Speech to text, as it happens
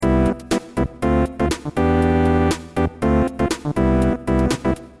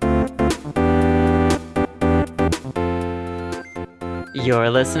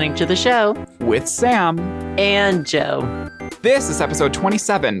You're listening to the show with Sam and Joe. This is episode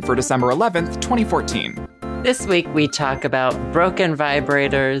 27 for December 11th, 2014. This week we talk about broken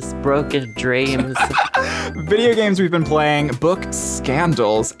vibrators, broken dreams, video games we've been playing, book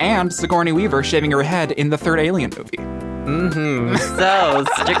scandals, and Sigourney Weaver shaving her head in the third Alien movie. So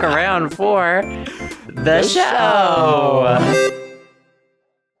stick around for the show.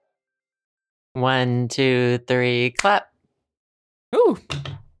 1, 2, 3, clap. Ooh,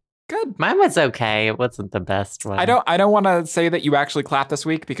 good. Mine was okay. It wasn't the best one. I don't want to say that you actually clapped this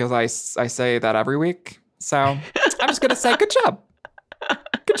week because I say that every week. So I'm just gonna say good job.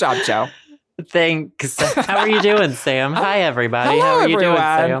 Good job, Joe. Thanks. How are you doing, Sam? Hi, everybody. Hello, How are you everyone.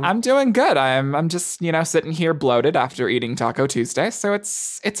 doing, Sam? I'm doing good. I'm just sitting here bloated after eating Taco Tuesday. So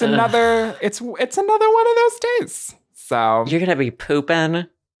it's another it's another one of those days. So you're gonna be pooping.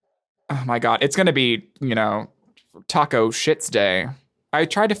 Oh my god, it's gonna be Taco Shits Day. I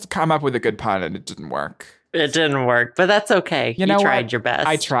tried to come up with a good pun and it didn't work. It didn't work, but that's okay. You tried your best.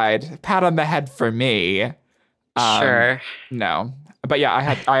 I tried. Pat on the head for me. Sure. No, but yeah, I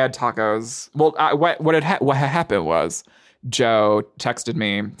had tacos. Well, what had happened was Joe texted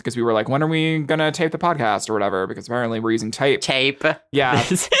me because we were like, when are we gonna tape the podcast or whatever? Because apparently we're using tape. Tape. Yeah.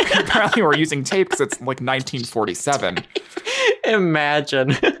 Apparently we're using tape because it's like 1947.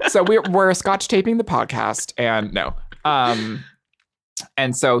 Imagine. So we're scotch taping the podcast, and no.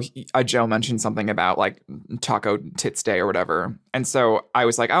 And so Joe mentioned something about like Taco Tits Day or whatever. And so I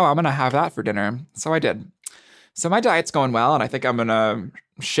was like, oh, I'm going to have that for dinner. So I did. So my diet's going well, and I think I'm going to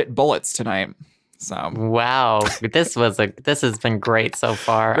shit bullets tonight. So wow, this has been great so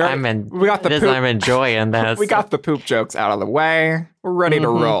far. I'm enjoying this. We got the poop jokes out of the way. We're ready to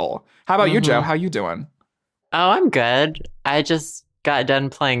roll. How about you, Joe? How you doing? Oh, I'm good. I just got done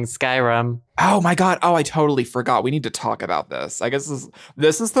playing Skyrim. Oh my god. Oh, I totally forgot. We need to talk about this. I guess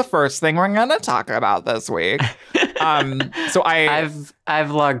this is the first thing we're gonna talk about this week. So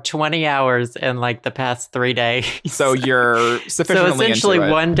I've logged 20 hours in like the past 3 days. So you're sufficiently So essentially into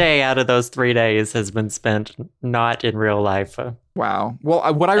it. 1 day out of those 3 days has been spent not in real life. Wow.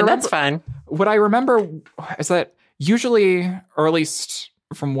 Well, what I remember, that's fine. What I remember is that usually, or at least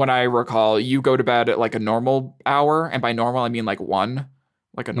from what I recall, you go to bed at like a normal hour, and by normal I mean like 1,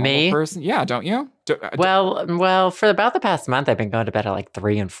 like a normal person. Yeah, don't you? Well, for about the past month, I've been going to bed at like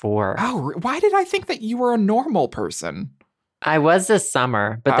 3 and 4. Oh, why did I think that you were a normal person? I was this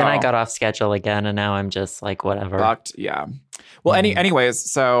summer, but then I got off schedule again, and now I'm just like whatever. Fucked. Yeah. Well,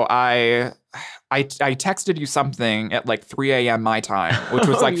 anyways, so I texted you something at like 3 a.m. my time, which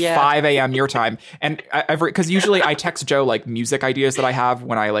was like 5 a.m. your time. And because usually I text Joe like music ideas that I have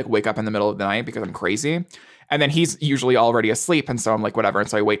when I like wake up in the middle of the night because I'm crazy. And then he's usually already asleep. And so I'm like, whatever. And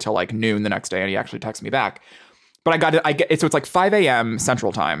so I wait till like noon the next day and he actually texts me back. But so it's like 5 a.m.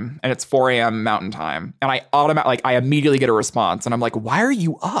 Central Time and it's 4 a.m. Mountain Time. And I immediately get a response. And I'm like, why are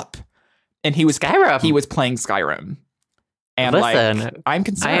you up? And he was Skyrim. He was playing Skyrim. And listen, I'm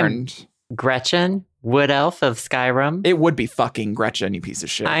concerned. Gretchen, Wood Elf of Skyrim. It would be fucking Gretchen, you piece of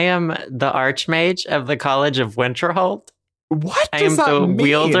shit. I am the Archmage of the College of Winterhold. What I does am that the mean?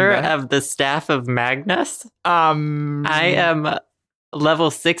 Wielder of the Staff of Magnus. I am level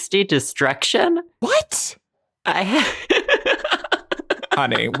 60 Destruction. What? Honey,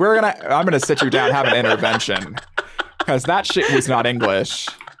 I'm gonna sit you down and have an intervention because that shit was not English.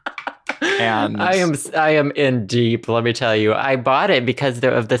 And I am in deep. Let me tell you, I bought it because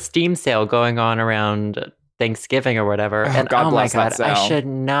of the Steam sale going on around Thanksgiving or whatever. Oh my god, I should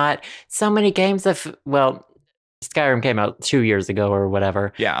not. So many games Skyrim came out 2 years ago or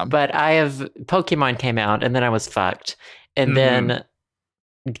whatever. Yeah, but Pokemon came out and then I was fucked, and then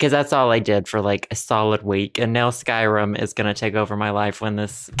because that's all I did for like a solid week, and now Skyrim is gonna take over my life when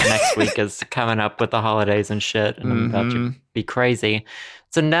this next week is coming up with the holidays and shit, and I'm about to be crazy.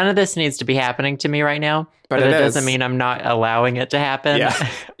 So none of this needs to be happening to me right now, but it doesn't mean I'm not allowing it to happen. Yeah,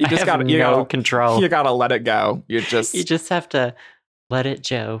 you just got no control. You gotta let it go. You just have to let it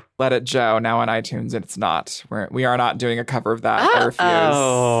Joe. Let it Joe. Now on iTunes, it's not. We are not doing a cover of that. I refuse.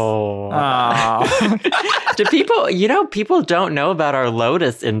 Do people don't know about our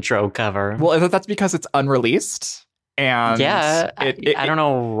Lotus intro cover? Well, that's because it's unreleased. And yeah, I don't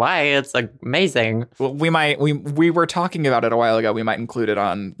know why. It's amazing. Well, we were talking about it a while ago. We might include it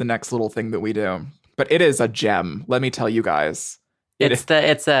on the next little thing that we do. But it is a gem. Let me tell you guys.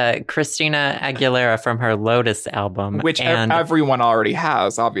 It's a Christina Aguilera from her Lotus album, which everyone already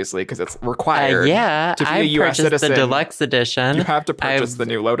has, obviously, because it's required. To be a US citizen, the deluxe edition. You have to purchase the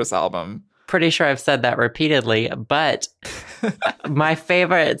new Lotus album. Pretty sure I've said that repeatedly, but my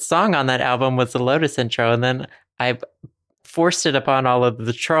favorite song on that album was the Lotus intro, and then I forced it upon all of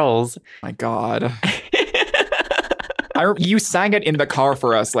the trolls. My God. You sang it in the car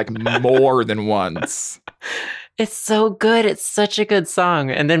for us like more than once. It's so good. It's such a good song.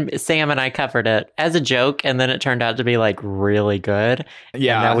 And then Sam and I covered it as a joke, and then it turned out to be like really good.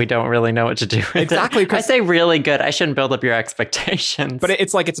 Yeah. And now we don't really know what to do with exactly, it. I say really good. I shouldn't build up your expectations. But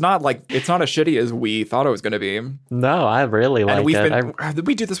it's not as shitty as we thought it was going to be. No, I really like it.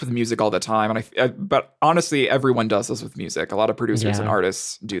 We do this with music all the time, but honestly, everyone does this with music. A lot of producers and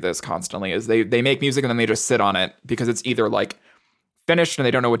artists do this constantly. Is they make music and then they just sit on it because it's either like finished and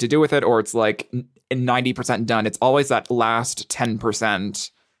they don't know what to do with it, or it's like 90% done. It's always that last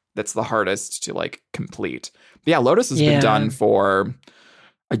 10% that's the hardest to like complete. But yeah, Lotus has been done for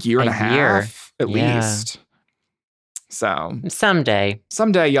a year and a half at least. So someday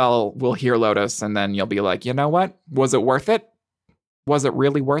y'all will hear Lotus and then you'll be like, you know what? Was it worth it? Was it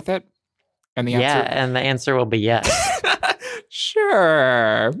really worth it? And the answer will be yes.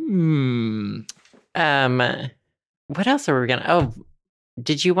 Sure. What else are we gonna? Oh,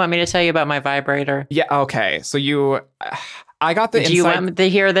 did you want me to tell you about my vibrator? Yeah. Okay. So I got the insight. Do you want me to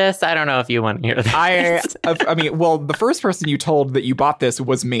hear this? I don't know if you want to hear this. I mean, well, the first person you told that you bought this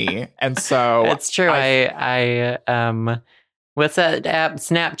was me, and so it's true. I what's that app?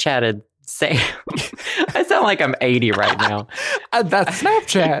 Snapchatted. Say, I sound like I'm 80 right now. That's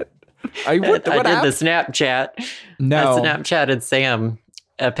Snapchat. I did the Snapchat. No, I Snapchatted Sam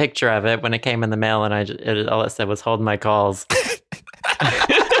a picture of it when it came in the mail, and all it said was "hold my calls."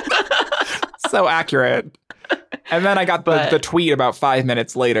 So accurate. And then I got the tweet about 5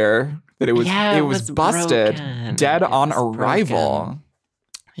 minutes later that it was busted, broken. Dead on arrival. Broken.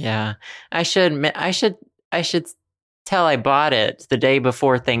 Yeah, I should tell I bought it the day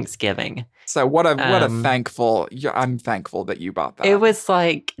before Thanksgiving. So what a thankful. I'm thankful that you bought that. It was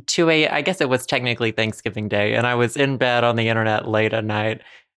like 2 a.m. I guess it was technically Thanksgiving Day, and I was in bed on the internet late at night,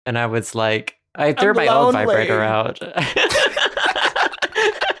 and I was like, I threw my old vibrator out.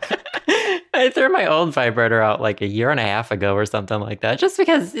 I threw my old vibrator out like a year and a half ago or something like that, just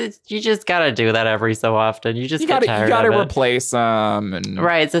because you just got to do that every so often. You get tired of it. You got to replace them.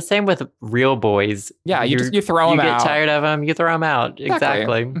 Right. It's the same with real boys. Yeah, you throw them out. You get tired of them, you throw them out.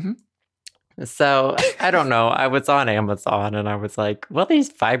 Exactly. Mm-hmm. So, I don't know. I was on Amazon and I was like, well,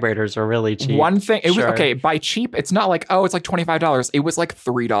 these vibrators are really cheap. One thing, it was, okay, by cheap, it's not like, oh, it's like $25. It was like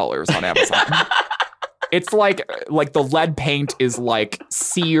 $3 on Amazon. It's like the lead paint is like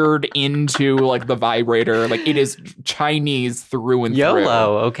seared into like the vibrator. Like it is Chinese through and through.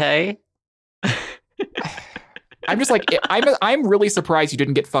 YOLO, okay? I'm just like, I'm really surprised you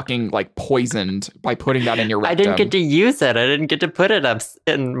didn't get fucking like poisoned by putting that in your rectum. I didn't get to use it. I didn't get to put it up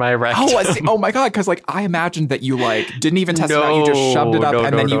in my rectum. Oh my God. Because like I imagined that you like didn't even test it out. You just shoved it up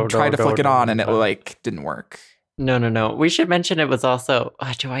and then you tried to flick it on and it like didn't work. No. We should mention it was also,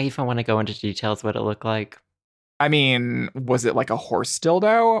 do I even want to go into details what it looked like? I mean, was it like a horse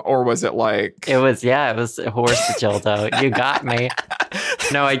dildo or was it like... It was a horse dildo. You got me.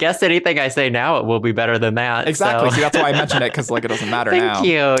 No, I guess anything I say now, it will be better than that. Exactly. So. See, that's why I mentioned it, because like it doesn't matter now. Thank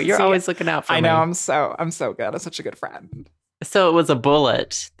you. You're always looking out for me. I know. I'm so good. I'm such a good friend. So it was a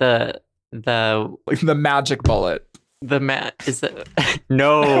bullet. The magic bullet. Is it?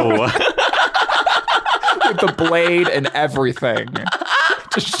 No. With the blade and everything.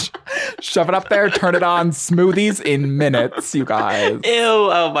 Just shove it up there, turn it on, smoothies in minutes, you guys. Ew,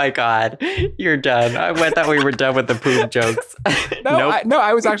 oh my God. You're done. I thought we were done with the poop jokes. Nope.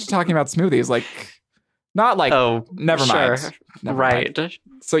 I was actually talking about smoothies, like, not like, never mind. Right.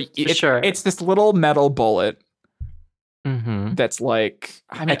 So it's this little metal bullet that's like...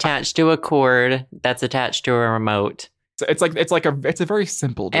 attached to a cord that's attached to a remote. It's a very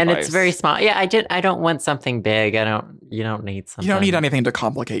simple device. And it's very small. Yeah, I don't want something big. You don't need something. You don't need anything to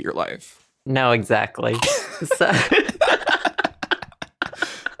complicate your life. No, exactly. So,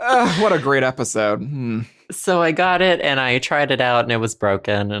 what a great episode. So I got it and I tried it out and it was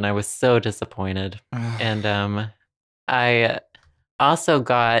broken and I was so disappointed. And I also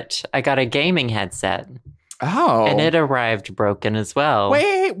got a gaming headset. Oh. And it arrived broken as well.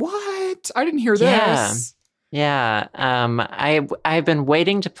 Wait, what? I didn't hear this. Yeah, I've been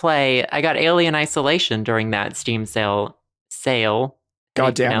waiting to play. I got Alien Isolation during that Steam sale.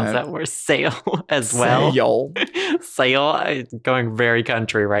 God damn it. That word sale as well. Sale. I'm going very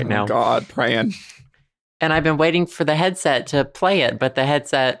country right now. Oh God, praying. And I've been waiting for the headset to play it, but the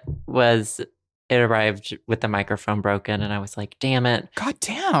headset it arrived with the microphone broken, and I was like, damn it. God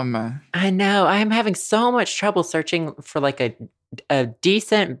damn. I know. I'm having so much trouble searching for like a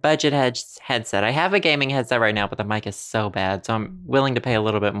decent budget headset. I have a gaming headset right now, but the mic is so bad, so I'm willing to pay a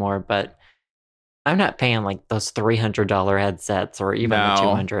little bit more, but I'm not paying like those $300 headsets or even the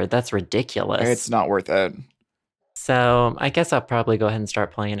 200. That's ridiculous. It's not worth it. So I guess I'll probably go ahead and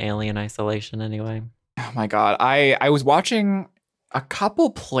start playing Alien Isolation anyway. Oh my God. I was watching a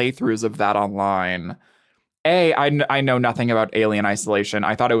couple playthroughs of that online. I know nothing about Alien Isolation.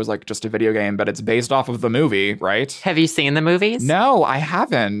 I thought it was like just a video game, but it's based off of the movie, right? Have you seen the movies? No, I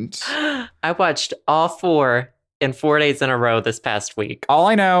haven't. I watched all 4 in 4 days in a row this past week. All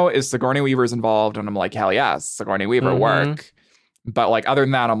I know is Sigourney Weaver's involved, and I'm like, hell yes, Sigourney Weaver work. But like other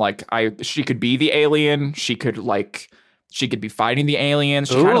than that, I'm like, she could be the alien. She could be fighting the aliens.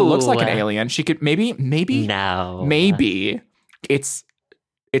 She kind of looks like an alien. She could maybe it's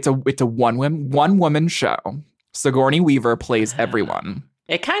a one woman show. Sigourney Weaver plays everyone.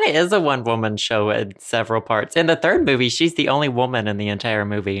 It kind of is a one woman show in several parts. In the third movie, she's the only woman in the entire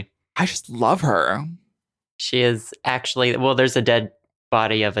movie. I just love her. She is actually, well, there's a dead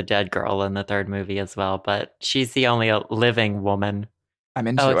body of a dead girl in the third movie as well, but she's the only living woman. I'm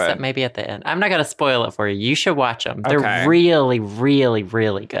into it. Except maybe at the end. I'm not going to spoil it for you. You should watch them. They're really, really,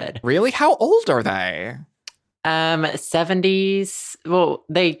 really good. Really? How old are they? 70s. Well,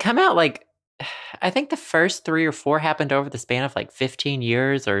 they come out like, I think the first 3 or 4 happened over the span of like 15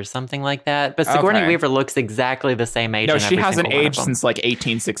 years or something like that. But Sigourney Weaver looks exactly the same age. No, she hasn't aged since like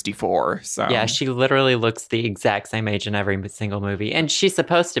 1864. So yeah, she literally looks the exact same age in every single movie. And she's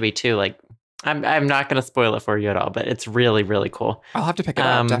supposed to be too. Like, I'm not going to spoil it for you at all, but it's really, really cool. I'll have to pick it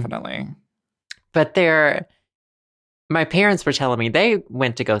up, definitely. But my parents were telling me they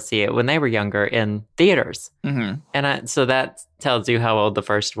went to go see it when they were younger in theaters. Mm-hmm. And so that tells you how old the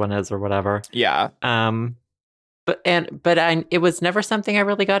first one is or whatever. Yeah. It was never something I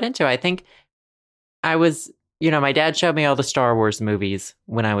really got into. I think I was, my dad showed me all the Star Wars movies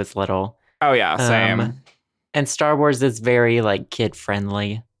when I was little. Oh yeah, same. And Star Wars is very like kid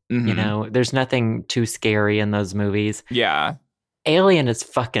friendly. Mm-hmm. There's nothing too scary in those movies. Yeah. Alien is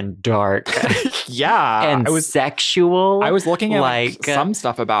fucking dark. Yeah. And sexual. I was looking at like some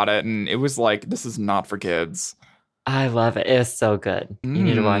stuff about it, and it was like, this is not for kids. I love it. It's so good. You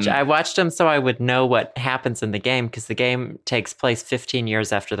need to watch it. I watched them so I would know what happens in the game, because the game takes place 15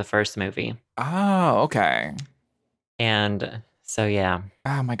 years after the first movie. Oh, okay. And so, yeah.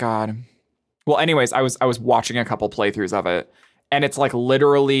 Oh my God. Well, anyways, I was watching a couple playthroughs of it. And it's like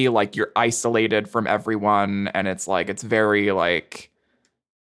literally like you're isolated from everyone. And it's like, it's very like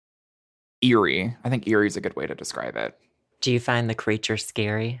eerie. I think eerie is a good way to describe it. Do you find the creature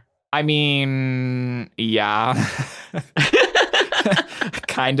scary? I mean, yeah.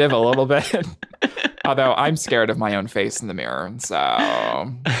 Kind of a little bit. Although I'm scared of my own face in the mirror.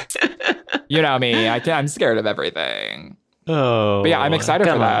 So, you know me, I'm scared of everything. Oh, but yeah, I'm excited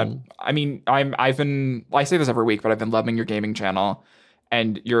for that. On. I mean, I say this every week, but I've been loving your gaming channel,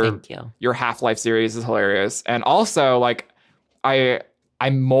 and your Half-Life series is hilarious. And also, like,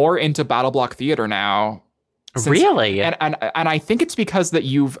 I'm more into Battle Block Theater now. Really? And I think it's because that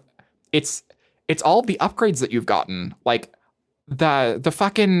it's all the upgrades that you've gotten, like the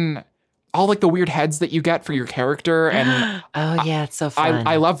fucking all like the weird heads that you get for your character, and oh yeah, it's so fun.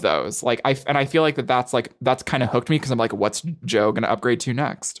 I love those. Like I feel like that's kind of hooked me, because I'm like, what's Joe gonna upgrade to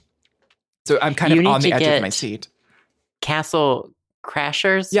next? So I'm kind of on the edge of my seat. Castle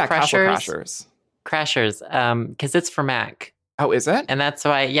Crashers? Yeah, Castle Crashers. Crashers, because it's for Mac. Oh, is it? And that's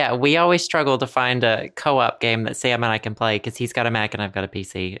why, we always struggle to find a co-op game that Sam and I can play, because he's got a Mac and I've got a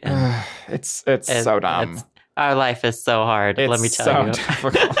PC. And it's so dumb. Our life is so hard, let me tell you.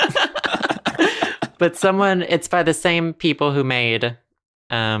 Difficult. But it's by the same people who made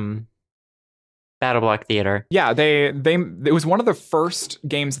Battle Block Theater. Yeah, it was one of the first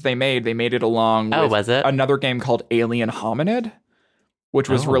games that they made. They made it along with was it? Another game called Alien Hominid, which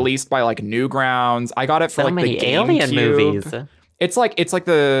was released by like Newgrounds. I got it for so like many the Alien GameCube. Movies.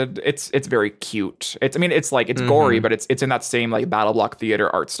 It's very cute. It's gory, but it's in that same like Battle Block Theater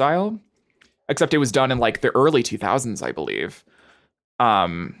art style. Except it was done in like the early 2000s, I believe.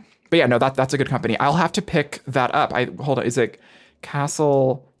 But yeah, no, that's a good company. I'll have to pick that up. Hold on, is it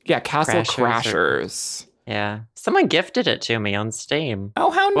Castle? Yeah, Castle Crashers. Yeah, someone gifted it to me on Steam.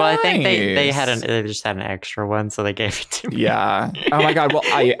 Oh, how nice! Well, I think they just had an extra one, so they gave it to me. Yeah. Oh my God. Well,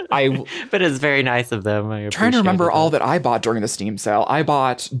 I but it's very nice of them. I'm trying to remember all that I bought during the Steam sale. I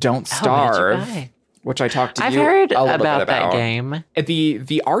bought Don't Starve, which I talked to I've you heard a little about bit about. That game.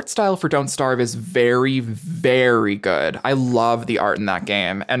 The art style for Don't Starve is very, very good. I love the art in that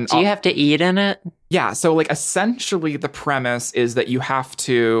game. And do you have to eat in it? Yeah. So like essentially the premise is that you have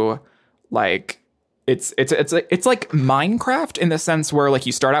to like it's like Minecraft in the sense where like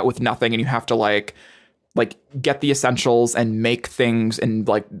you start out with nothing and you have to like like get the essentials and make things and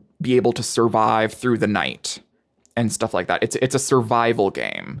like be able to survive through the night and stuff like that. It's a survival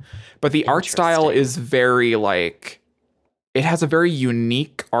game, but the art style is very like, it has a very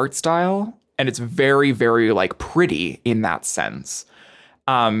unique art style, and it's very, very like pretty in that sense.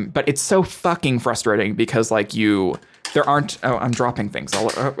 But it's so fucking frustrating because like there aren't, I'm dropping things.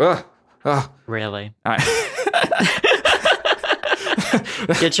 Really?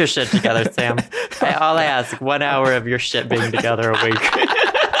 Get your shit together, Sam. All I ask, 1 hour of your shit being together a week.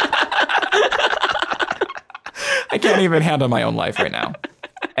 I can't even handle my own life right now.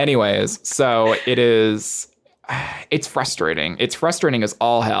 Anyways, so it's frustrating. It's frustrating as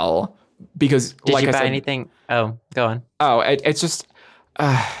all hell because Did you buy anything? Oh, go on. Oh, it's just,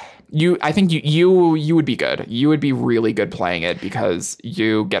 I think you would be good. You would be really good playing it because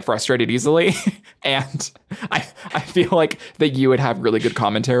you get frustrated easily. And I feel like that you would have really good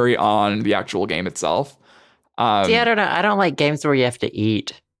commentary on the actual game itself. See, I don't know. I don't like games where you have to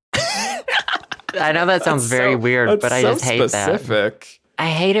eat. I know that sounds very weird, but I just hate that. I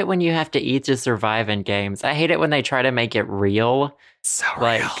hate it when you have to eat to survive in games. I hate it when they try to make it real. So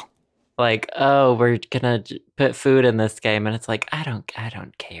real. Like, oh, we're gonna put food in this game, and it's like, I don't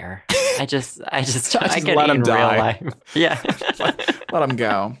care. I can let eat in die. real life. Yeah, let them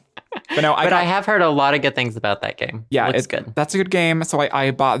go. But no, I have heard a lot of good things about that game. Yeah, it's good. That's a good game. So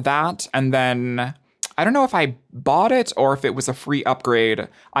I bought that, and then I don't know if I bought it or if it was a free upgrade.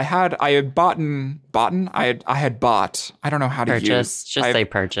 I had bought. I don't know how to use. Just say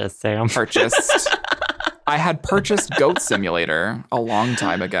purchase, Sam. Purchased. I had purchased Goat Simulator a long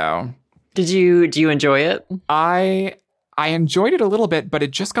time ago. Do you enjoy it? I enjoyed it a little bit, but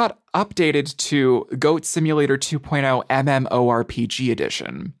it just got updated to Goat Simulator 2.0 MMORPG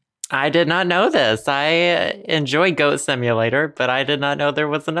edition. I did not know this. I enjoy Goat Simulator, but I did not know there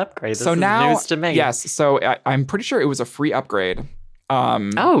was an upgrade. This is news to me. Yes, so I'm pretty sure it was a free upgrade.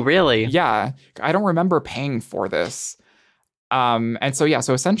 Oh, really? Yeah, I don't remember paying for this. And so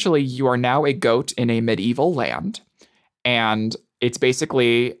essentially you are now a goat in a medieval land, and it's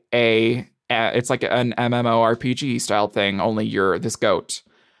basically it's like an MMORPG style thing, only you're this goat.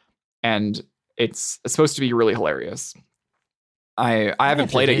 And it's supposed to be really hilarious. I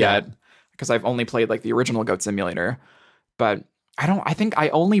haven't played it yet because I've only played like the original Goat Simulator, but I think I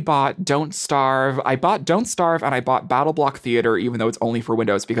only bought Don't Starve. I bought Don't Starve and I bought Battle Block Theater, even though it's only for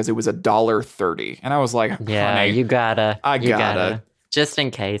Windows, because it was $1.30. And I was like, yeah, honey, you gotta. Just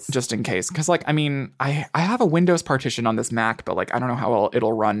in case. Because like, I mean, I have a Windows partition on this Mac, but like, I don't know how well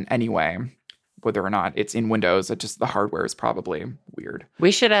it'll run anyway. Whether or not it's in Windows, the hardware is probably weird.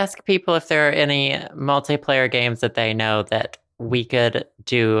 We should ask people if there are any multiplayer games that they know that we could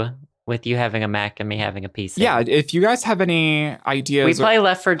do with you having a Mac and me having a PC. Yeah, if you guys have any ideas. We play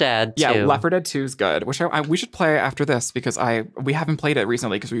Left 4 Dead, too. Yeah, Left 4 Dead 2 is good, which we should play after this because we haven't played it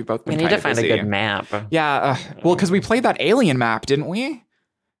recently because we've both been kind of busy. We need to find a good map. Yeah, well, because we played that alien map, didn't we?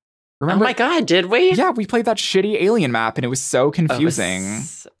 Remember? Oh my God, did we? Yeah, we played that shitty alien map and it was so confusing.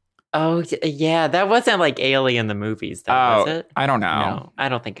 Oh, yeah, that wasn't like Alien the movies, though, was it? I don't know. No, I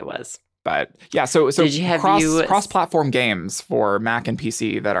don't think it was. But yeah, so did you have cross-platform games for Mac and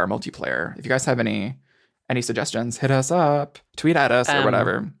PC that are multiplayer. If you guys have any suggestions, hit us up, tweet at us, or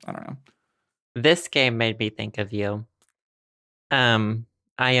whatever. I don't know. This game made me think of you. I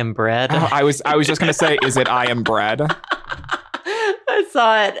Am Bread. Oh, I was just gonna say, is it I Am Bread? I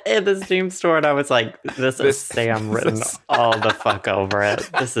saw it in the Steam store and I was like, this is Sam written all the fuck over it.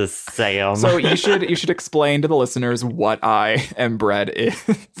 This is Sam. So you should explain to the listeners what I Am Bread is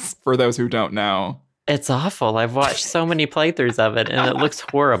for those who don't know. It's awful. I've watched so many playthroughs of it and it looks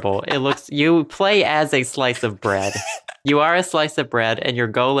horrible. You play as a slice of bread. You are a slice of bread and your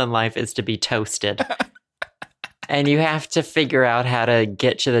goal in life is to be toasted. And you have to figure out how to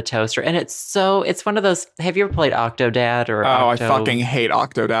get to the toaster. And it's one of those, have you ever played Octodad or I fucking hate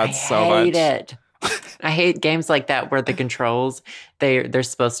Octodad so much. I hate it. I hate games like that where the controls, they're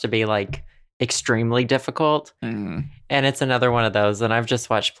supposed to be like extremely difficult. Mm. And it's another one of those. And I've just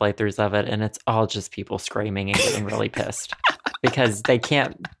watched playthroughs of it and it's all just people screaming and getting really pissed because they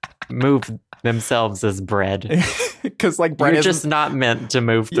can't move themselves as bread. Because like bread is just not meant to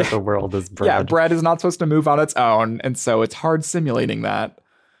move through the world as bread. Yeah, bread is not supposed to move on its own, and so it's hard simulating that.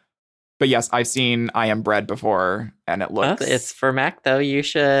 But yes, I've seen I Am Bread before, and it looks. Well, it's for Mac though. You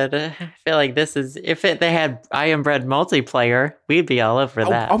should. I feel like this is they had I Am Bread multiplayer, we'd be all over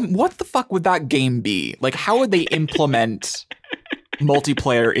that. What the fuck would that game be? Like, how would they implement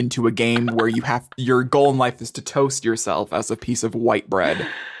multiplayer into a game where your goal in life is to toast yourself as a piece of white bread?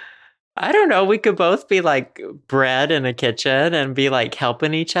 I don't know. We could both be like bred in a kitchen and be like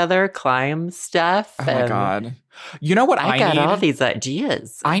helping each other climb stuff. Oh my God. You know what I got need? all these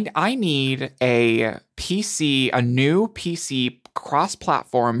ideas. I need a new PC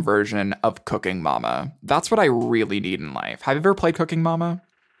cross-platform version of Cooking Mama. That's what I really need in life. Have you ever played Cooking Mama?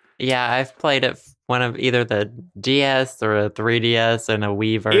 Yeah, I've played it one of either the DS or a 3DS and a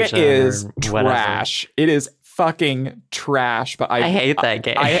Wii version. It is trash. It is fucking trash. But I hate that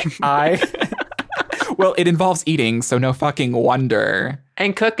game. Well, it involves eating, so no fucking wonder.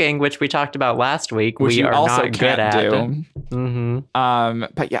 And cooking, which we talked about last week, which we are also not good at. Do. Mm-hmm.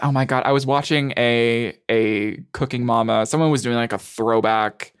 But yeah, oh my God, I was watching a Cooking Mama. Someone was doing like a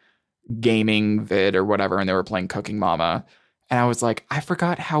throwback gaming vid or whatever, and they were playing Cooking Mama. And I was like, I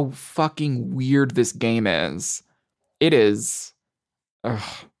forgot how fucking weird this game is. It is a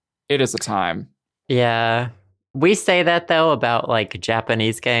time. Yeah. We say that, though, about, like,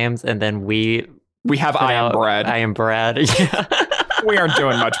 Japanese games, and then we have I Am Bread. I Am Bread. Yeah. We aren't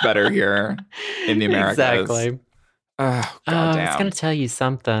doing much better here in the Americas. Exactly. Oh, goddamn. I was going to tell you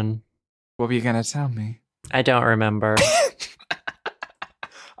something. What were you going to tell me? I don't remember.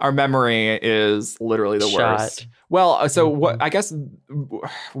 Our memory is literally the worst. Well, so what? I guess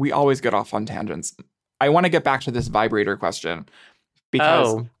we always get off on tangents. I want to get back to this vibrator question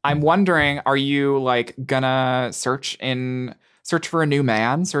because I'm wondering: are you like gonna search for a new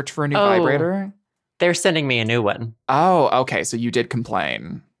man, search for a new vibrator? They're sending me a new one. Oh, okay. So you did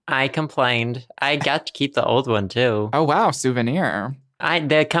complain. I complained. I got to keep the old one too. Oh wow, souvenir.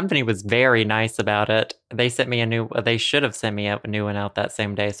 The company was very nice about it. They sent me they should have sent me a new one out that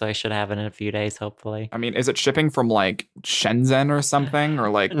same day, so I should have it in a few days, hopefully. I mean, is it shipping from like Shenzhen or something? Or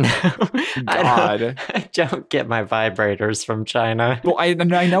like, no, God. I don't get my vibrators from China. Well, I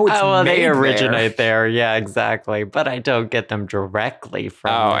know it's they originate there. Yeah, exactly. But I don't get them directly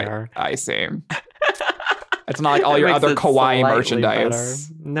from there. I see. It's not like all your other kawaii merchandise.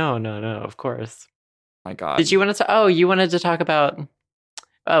 Better. No, of course. My God. Did you want to you wanted to talk about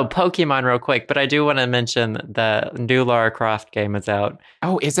Pokemon real quick, but I do want to mention the new Lara Croft game is out.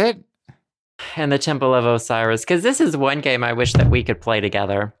 Oh, is it? And the Temple of Osiris, because this is one game I wish that we could play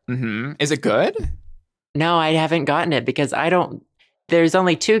together. Mm-hmm. Is it good? No, I haven't gotten it because there's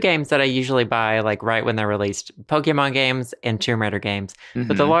only two games that I usually buy like right when they're released: Pokemon games and Tomb Raider games.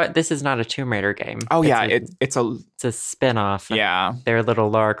 Mm-hmm. But this is not a Tomb Raider game. Oh yeah, it's a spin-off. Yeah, their little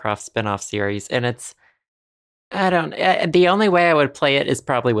Lara Croft spin-off series, and the only way I would play it is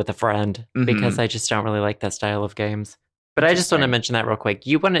probably with a friend because I just don't really like that style of games. But I just want to mention that real quick.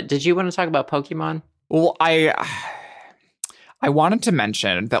 Did you want to talk about Pokemon? Well, I wanted to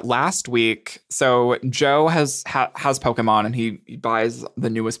mention that last week, so Joe has Pokemon and he buys the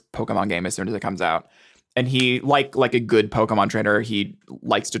newest Pokemon game as soon as it comes out. And he, like a good Pokemon trader, he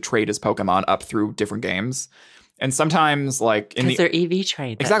likes to trade his Pokemon up through different games. And sometimes, like because they're EV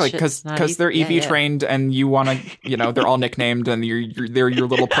trained, exactly. Because they're EV trained, and you want to, they're all nicknamed, and they're your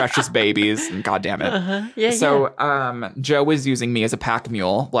little precious babies. And God damn it! Joe was using me as a pack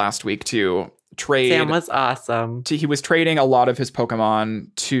mule last week to trade. Sam was awesome. He was trading a lot of his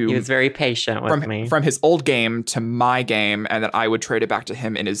Pokemon to. He was very patient with me from his old game to my game, and then I would trade it back to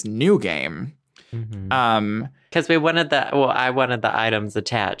him in his new game. Mm-hmm. Because I wanted the items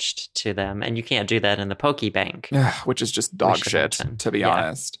attached to them, and you can't do that in the Pokebank. Which is just dog shit, to be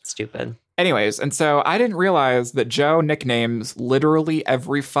honest. Stupid. Anyways, and so I didn't realize that Joe nicknames literally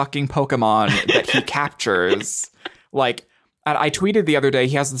every fucking Pokemon that he captures. Like, I tweeted the other day,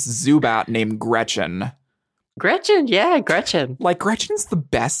 he has this Zubat named Gretchen. Gretchen? Yeah, Gretchen. Like, Gretchen's the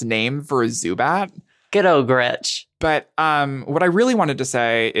best name for a Zubat. Good old Gretch. But what I really wanted to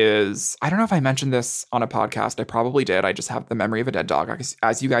say is, I don't know if I mentioned this on a podcast. I probably did. I just have the memory of a dead dog.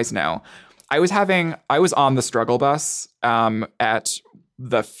 As you guys know, I was on the struggle bus at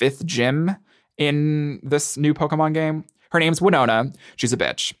the 5th gym in this new Pokemon game. Her name's Winona. She's a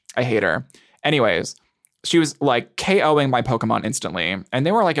bitch. I hate her. Anyways, she was like KOing my Pokemon instantly. And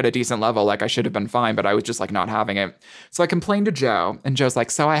they were like at a decent level. Like I should have been fine, but I was just like not having it. So I complained to Joe, and Joe's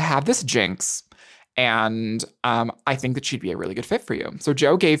like, so I have this Jinx. And I think that she'd be a really good fit for you. So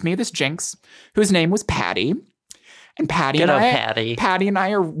Joe gave me this Jinx, whose name was Patty. And Patty and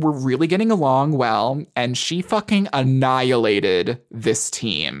I were really getting along well. And she fucking annihilated this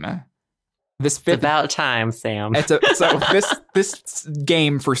team. It's about time, Sam. So this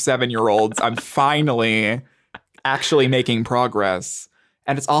game for 7-year-olds, I'm finally actually making progress.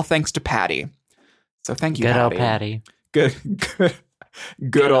 And it's all thanks to Patty. So thank you, Patty. Good old Patty.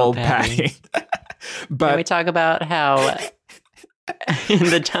 Good old Patty. But can we talk about how in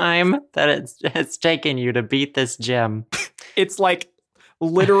the time that it's taken you to beat this gym? It's like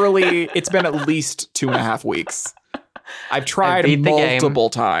Literally, it's been at least 2.5 weeks. I've tried multiple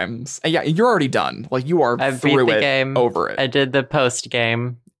times. And yeah, you're already done. Like, you are through it, game, over it. I did the post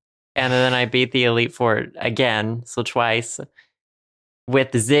game, and then I beat the Elite Four again, so twice,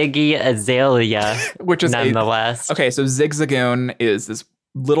 with Ziggy Azalea, which is nonetheless. Okay, so Zigzagoon is this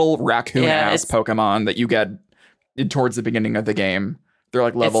little raccoon-ass Pokemon that you get towards the beginning of the game. They're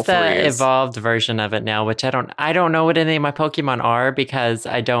like level 3. It's the evolved version of it now, which I don't know what any of my Pokemon are because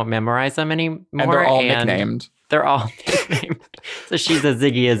I don't memorize them anymore. And they're all nicknamed. They're all nicknamed. So she's a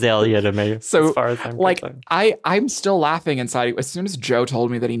Ziggy Azalea to me, so, as far as I'm concerned. I'm still laughing inside. As soon as Joe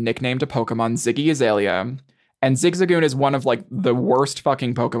told me that he nicknamed a Pokemon Ziggy Azalea, and Zigzagoon is one of like the worst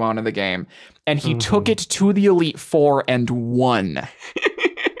fucking Pokemon in the game, and he took it to the Elite Four and won.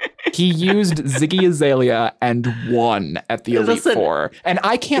 He used Ziggy Azalea and won at the Elite Four. And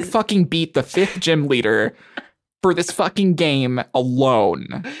I can't fucking beat the 5th gym leader for this fucking game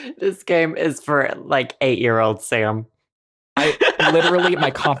alone. This game is for like 8-year-old Sam. Literally,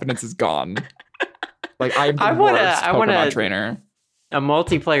 my confidence is gone. Like, I'm the worst Pokemon trainer. A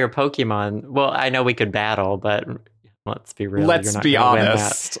multiplayer Pokemon. Well, I know we could battle, but let's be real. Let's be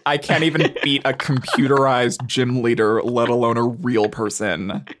honest. I can't even beat a computerized gym leader, let alone a real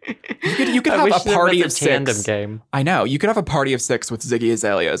person. You could have a party of 6. Tandem game. I know. You could have a party of 6 with Ziggy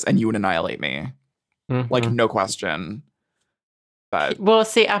Azaleas, and you would annihilate me. Like, no question. But well,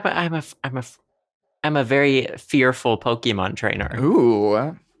 see, I'm a very fearful Pokemon trainer.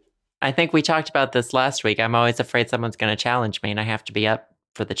 Ooh. I think we talked about this last week. I'm always afraid someone's going to challenge me, and I have to be up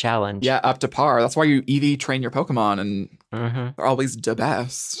for the challenge. Yeah, up to par. That's why you EV train your Pokemon, and they're always the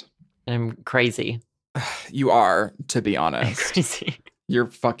best. I'm crazy. You are, to be honest. I'm crazy. You're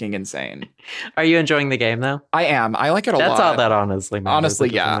fucking insane. Are you enjoying the game, though? I am. I like it a lot. That's all that honestly matters. Honestly,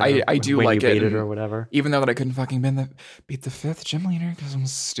 yeah. I do when like you it. Beat it or whatever. Even though that I couldn't fucking beat the 5th gym leader because I'm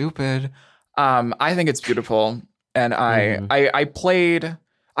stupid. I think it's beautiful. And I played...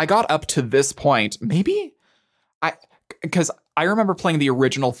 I got up to this point, maybe? Because I remember playing the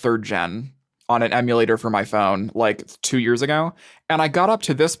original 3rd gen on an emulator for my phone like 2 years ago. And I got up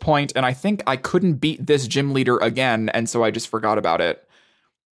to this point, and I think I couldn't beat this gym leader again, and so I just forgot about it.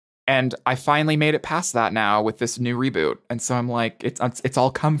 And I finally made it past that now with this new reboot. And so I'm like, it's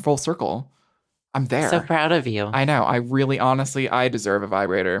all come full circle. I'm there. So proud of you. I know. I really, honestly, I deserve a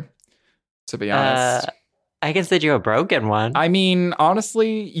vibrator, to be honest. I consider you a broken one. I mean,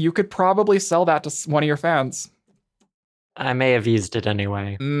 honestly, you could probably sell that to one of your fans. I may have used it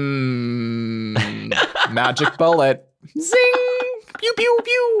anyway. Magic bullet. Zing! Pew, pew,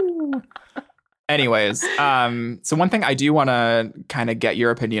 pew! Anyways, so one thing I do want to kind of get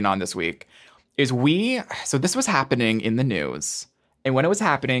your opinion on this week is so this was happening in the news. And when it was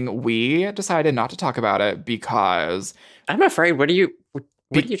happening, we decided not to talk about it because... I'm afraid. What are you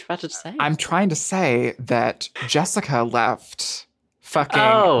about to say? I'm trying to say that Jessica left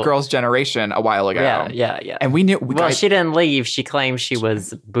fucking Girls' Generation a while ago. Yeah. And we knew... she didn't leave. She claimed she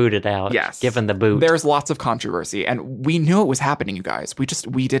was booted out. Yes. Given the boot. There's lots of controversy. And we knew it was happening, you guys.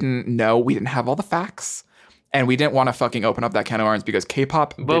 We didn't know. We didn't have all the facts. And we didn't want to fucking open up that can of worms because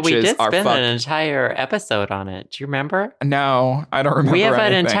K-pop bitches are Well, we did spend an entire episode on it. Do you remember? No, I don't remember. We have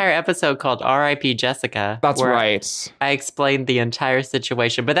anything. An entire episode called R.I.P. Jessica. That's right. I explained the entire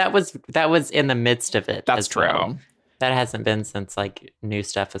situation, but that was in the midst of it. That's true. Well. That hasn't been since like new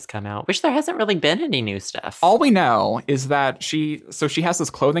stuff has come out. Which there hasn't really been any new stuff. All we know is that she has this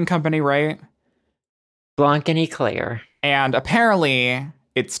clothing company, right? Blancany Claire. And apparently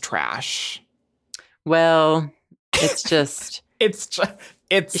it's trash. Well, it's just... it's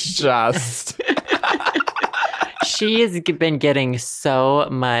just... She has been getting so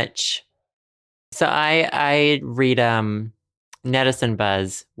much... So I read Netizen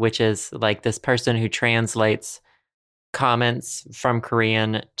Buzz, which is like this person who translates comments from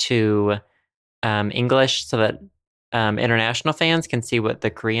Korean to English so that international fans can see what the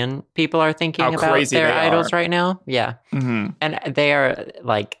Korean people are thinking about their idols right now. Yeah. Mm-hmm. And they are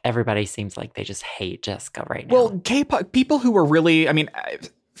like, everybody seems like they just hate Jessica right now. Well, K-pop people who are really, I mean,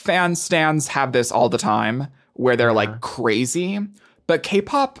 stands have this all the time where they're like crazy, but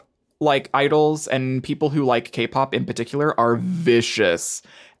K-pop like idols and people who like K-pop in particular are vicious.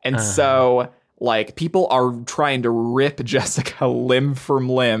 And so like people are trying to rip Jessica limb from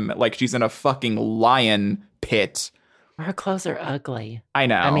limb like she's in a fucking lion pit. Her clothes are ugly. I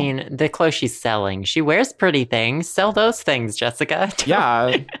know. I mean, the clothes she's selling. She wears pretty things. Sell those things, Jessica.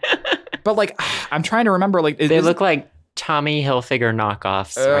 Yeah. But like, I'm trying to remember. Like, they look like Tommy Hilfiger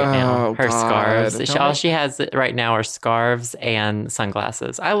knockoffs right now. Her scarves. All she has right now are scarves and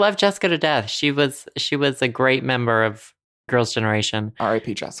sunglasses. I love Jessica to death. She was a great member of Girls' Generation.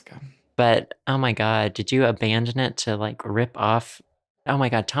 R.I.P. Jessica. But, oh my God, did you abandon it to like rip off? Oh my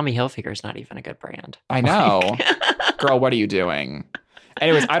God, Tommy Hilfiger's not even a good brand. I know. Girl, what are you doing?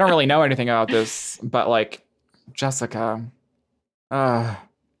 Anyways, I don't really know anything about this, but like, Jessica,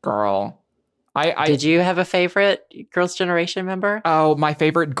 girl. Did you have a favorite Girls' Generation member? Oh, my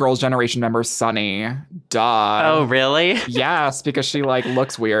favorite Girls' Generation member is Sunny. Duh. Oh, really? Yes, because she like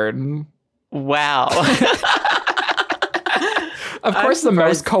looks weird. Wow. Of course, the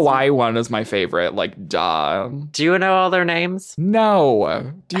most kawaii one is my favorite. Like, duh. Do you know all their names?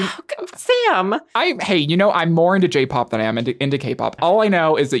 No. Do you... Sam. Hey, you know, I'm more into J-pop than I am into K-pop. All I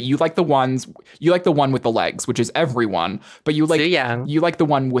know is that you like the one with the legs, which is everyone, but you like Sooyoung. You like the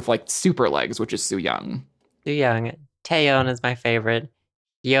one with like super legs, which is Sooyoung. Sooyoung. Taeyeon is my favorite.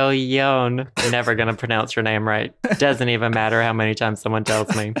 Yo-Yeon. Never gonna pronounce her name right. Doesn't even matter how many times someone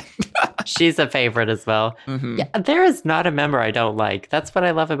tells me. She's a favorite as well. Mm-hmm. Yeah, there is not a member I don't like. That's what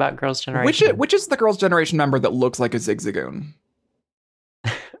I love about Girls' Generation. Which is the Girls' Generation member that looks like a Zigzagoon?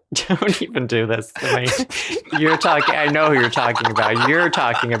 Don't even do this to me. You're talking. I know who you're talking about. You're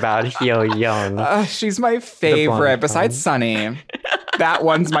talking about Hyo Yeon. She's my favorite. Besides Sunny, that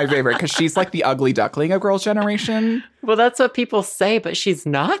one's my favorite because she's like the ugly duckling of Girls' Generation. Well, that's what people say, but she's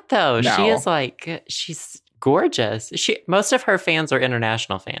not though. No. She is like she's gorgeous. Most of her fans are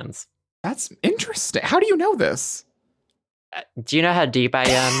international fans. That's interesting. How do you know this? Do you know how deep I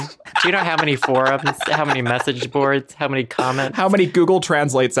am? Do you know how many forums, how many message boards, how many comments? How many Google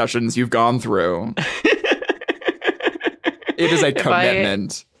Translate sessions you've gone through? It is a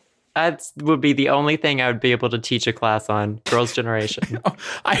commitment. That would be the only thing I would be able to teach a class on, Girls' Generation.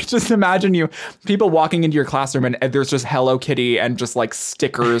 I just imagine people walking into your classroom and there's just Hello Kitty and just like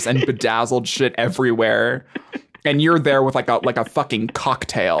stickers and bedazzled shit everywhere. And you're there with like a fucking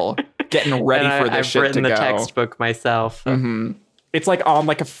cocktail. Getting ready for this shit to go. I've written the textbook myself. Mm-hmm. It's like on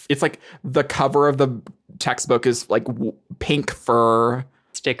like it's like the cover of the textbook is like pink fur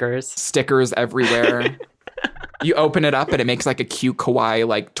stickers everywhere. You open it up and it makes like a cute kawaii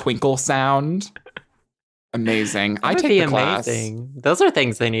like twinkle sound. Amazing. I take the class. Those are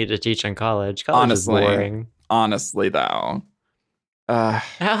things they need to teach in college. College is boring. Honestly, though.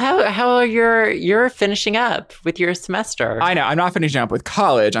 How are you're finishing up with your semester? I know. I'm not finishing up with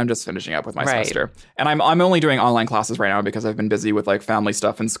college. I'm just finishing up with my semester. And I'm only doing online classes right now because I've been busy with like family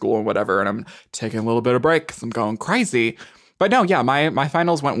stuff and school and whatever. And I'm taking a little bit of break because I'm going crazy. But no, yeah, my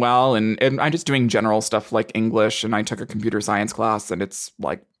finals went well. And I'm just doing general stuff like English. And I took a computer science class. And it's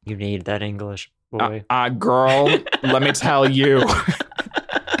like... You need that English, boy. Girl, let me tell you.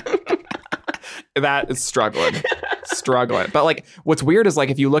 That is struggling. But like what's weird is like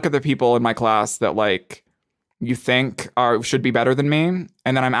if you look at the people in my class that like you think should be better than me,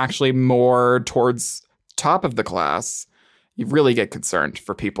 and then I'm actually more towards top of the class, you really get concerned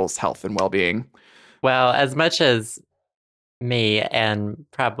for people's health and well-being. Well, as much as me and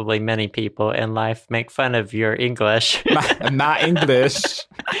probably many people in life make fun of your English, my English,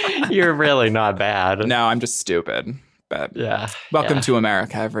 you're really not bad. No, I'm just stupid. But yeah, welcome to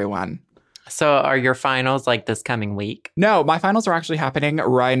America, everyone. So are your finals like this coming week? No, my finals are actually happening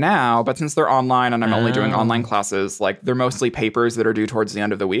right now. But since they're online and I'm only doing online classes, like they're mostly papers that are due towards the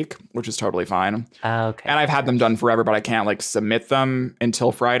end of the week, which is totally fine. Okay. And I've had them done forever, but I can't like submit them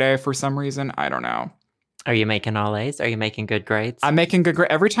until Friday for some reason. I don't know. Are you making all A's? Are you making good grades? I'm making good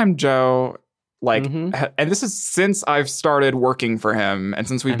grades. Every time Joe, like, and this is since I've started working for him and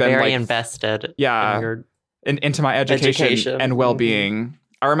since we've been very like invested into my education and well-being. Mm-hmm.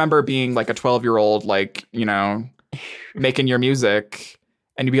 I remember being like a 12-year-old, like, you know, making your music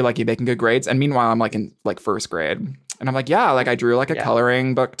and you'd be like, you making good grades? And meanwhile, I'm like in like first grade. And I'm like, yeah, like I drew like a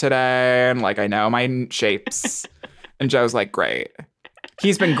coloring book today and like I know my shapes. And Joe's like, great.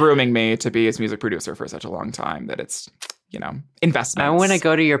 He's been grooming me to be his music producer for such a long time that it's, you know, investments. I want to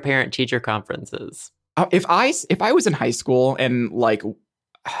go to your parent-teacher conferences. If I was in high school and like,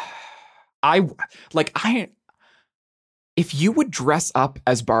 if you would dress up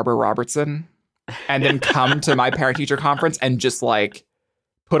as Barbara Robertson and then come to my parent-teacher conference and just like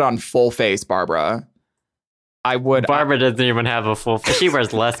put on full face Barbara, I would. Barbara doesn't even have a full face. She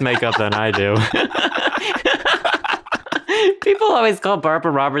wears less makeup than I do. People always call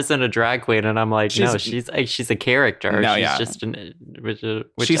Barbara Robertson a drag queen, and I'm like, no, she's a character. No, she's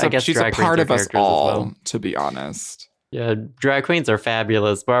just I guess she's a part of us all, to be honest. Yeah, drag queens are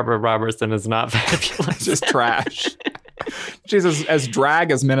fabulous. Barbara Robertson is not fabulous. Just trash. She's as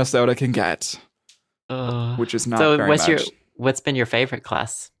drag as Minnesota can get, which is not very much. What's been your favorite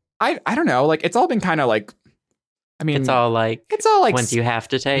class? I don't know. Like, it's all been kind of like, I mean, it's all like ones you have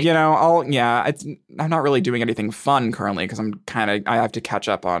to take. You know, I'm not really doing anything fun currently because I have to catch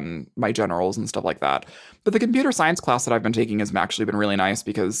up on my generals and stuff like that. But the computer science class that I've been taking has actually been really nice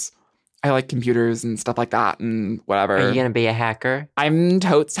because I like computers and stuff like that and whatever. Are you going to be a hacker? I'm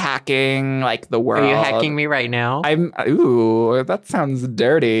totes hacking like the world. Are you hacking me right now? Ooh, that sounds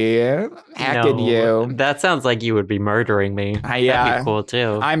dirty. Hacking you. That sounds like you would be murdering me. Yeah. That'd be cool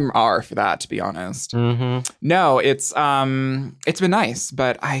too. I'm R for that, to be honest. Mm-hmm. No, it's been nice,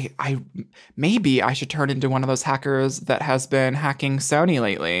 but I maybe I should turn into one of those hackers that has been hacking Sony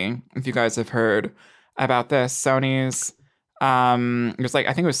lately. If you guys have heard about this, Sony's it was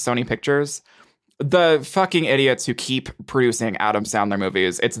I think it was Sony Pictures. The fucking idiots who keep producing Adam Sandler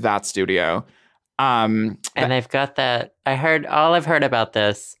movies. It's that studio. And they've got that. All I've heard about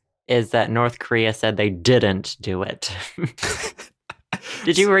this is that North Korea said they didn't do it.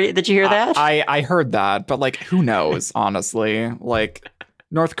 Did you hear that? I heard that, but like, who knows, honestly? Like,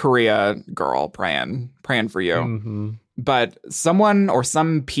 North Korea, girl, praying for you. Mm-hmm. But someone or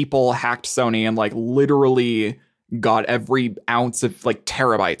some people hacked Sony and like literally got every ounce of like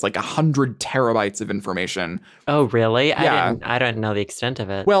terabytes, like 100 terabytes of information. Oh, really? Yeah. I don't know the extent of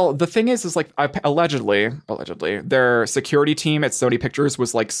it. Well, the thing is like allegedly, their security team at Sony Pictures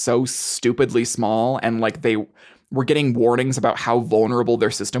was like so stupidly small, and like they were getting warnings about how vulnerable their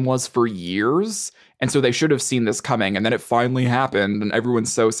system was for years. And so they should have seen this coming, and then it finally happened, and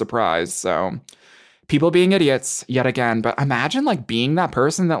everyone's so surprised. So people being idiots yet again. But imagine like being that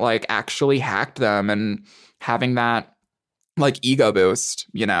person that like actually hacked them and having that like ego boost,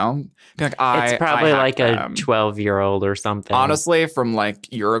 you know? Like, it's probably like a 12-year-old or something. Honestly, from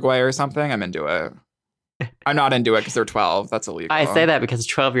like Uruguay or something, I'm into it. I'm not into it because they're 12. That's illegal. I say that because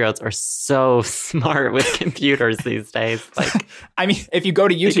 12-year-olds are so smart with computers these days. Like, I mean, if you go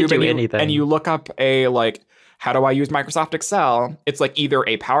to YouTube and you look up a like, how do I use Microsoft Excel? It's like either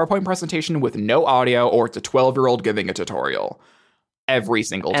a PowerPoint presentation with no audio or it's a 12-year-old giving a tutorial. Every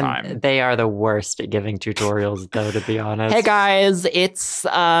single time. They are the worst at giving tutorials, though, to be honest. Hey guys, it's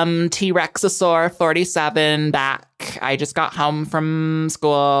T-Rexosaur 47 back. I just got home from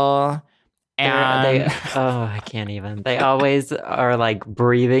school. And I can't even. They always are like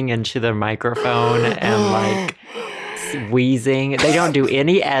breathing into the microphone and like wheezing. They don't do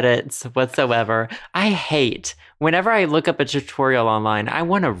any edits whatsoever. I hate whenever I look up a tutorial online, I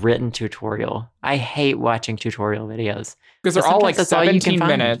want a written tutorial. I hate watching tutorial videos. Because they're all like 17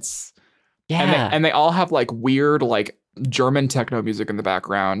 minutes. Yeah. And they all have like weird like German techno music in the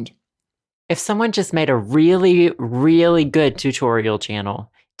background. If someone just made a really, really good tutorial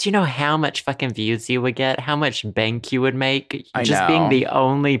channel, do you know how much fucking views you would get? How much bank you would make? Just being the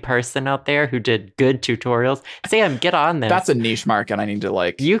only person out there who did good tutorials. Sam, get on this. That's a niche market. I need to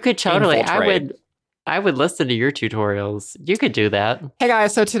like. You could totally. Infiltrate. I would listen to your tutorials. You could do that. Hey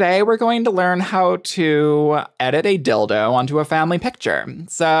guys, so today we're going to learn how to edit a dildo onto a family picture.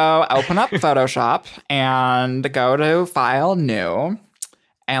 So open up Photoshop and go to File, New,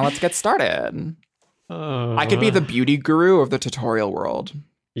 and let's get started. I could be the beauty guru of the tutorial world.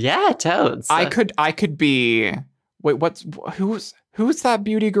 Yeah, totes. I could be. Wait, who's that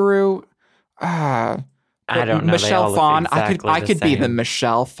beauty guru? I don't know. Michelle Phan. Exactly I could be the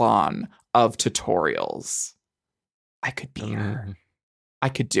Michelle Phan of tutorials. I could be her. I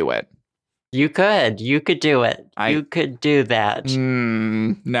could do it. You could do it. You could do that.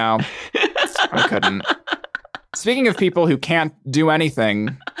 No, I couldn't. Speaking of people who can't do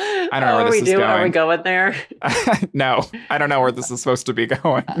anything, I don't know where this is going. Are we going there? No, I don't know where this is supposed to be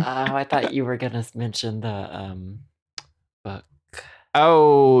going. I thought you were going to mention the book.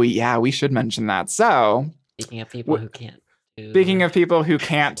 Oh, yeah, we should mention that. So, speaking of people who can't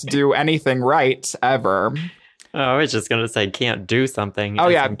do anything right ever. Oh, I was just going to say can't do something. Oh,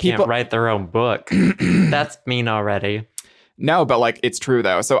 yeah, people can't write their own book. That's mean already. No, but like it's true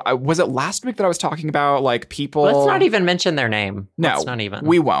though. So was it last week that I was talking about like people? Let's not even mention their name. No, Let's not even.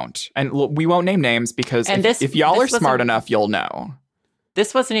 We won't, and we won't name names because if y'all are smart enough, you'll know.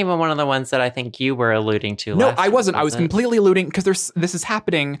 This wasn't even one of the ones that I think you were alluding to. No, I wasn't. I was completely alluding because this is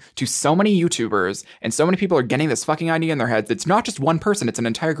happening to so many YouTubers and so many people are getting this fucking idea in their heads. It's not just one person; it's an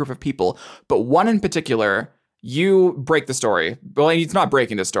entire group of people. But one in particular, you break the story. Well, it's not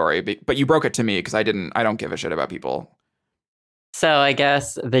breaking the story, but you broke it to me because I don't give a shit about people. So I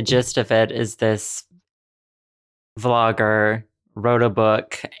guess the gist of it is this vlogger wrote a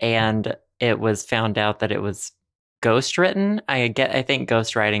book and it was found out that it was ghostwritten. I think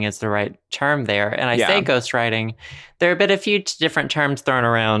ghostwriting is the right term there. And I say ghostwriting. There have been a few different terms thrown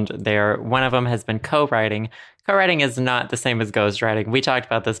around there. One of them has been co-writing. Co-writing is not the same as ghostwriting. We talked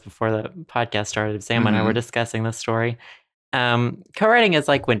about this before the podcast started. Sam and I were discussing this story. Co-writing is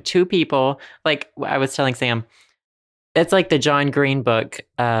like when two people, like I was telling Sam, it's like the John Green book,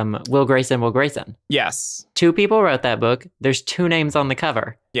 Will Grayson. Yes. Two people wrote that book. There's two names on the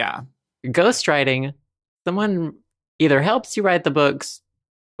cover. Yeah. Ghostwriting, someone either helps you write the books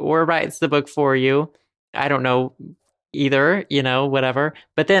or writes the book for you. I don't know either, whatever.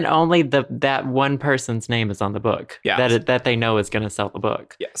 But then only that one person's name is on the book that they know is going to sell the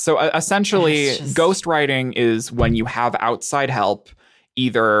book. Yeah. So essentially, ghostwriting is when you have outside help,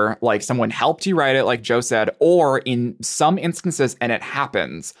 either like someone helped you write it, like Joe said, or in some instances, and it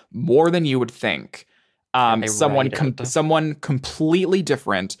happens more than you would think. Someone completely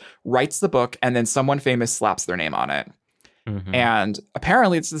different writes the book, and then someone famous slaps their name on it. Mm-hmm. And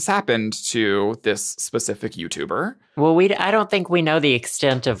apparently this happened to this specific YouTuber. Well, I don't think we know the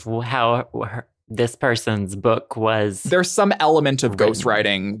extent of how this person's book was. There's some element of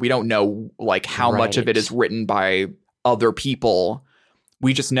ghostwriting. We don't know like how much of it is written by other people.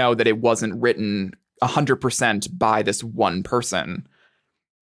 We just know that it wasn't written 100% by this one person.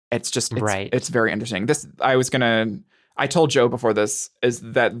 It's just it's very interesting. I told Joe before this is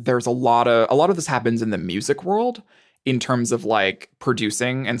that there's a lot of this happens in the music world in terms of like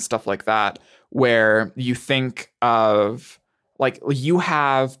producing and stuff like that, where you think of like you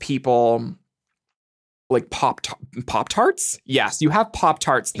have people like Pop-Tarts. Yes, you have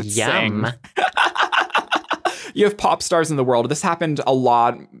Pop-Tarts that sing. You have pop stars in the world. This happened a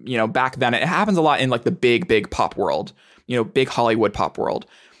lot, back then. It happens a lot in like the big pop world, big Hollywood pop world,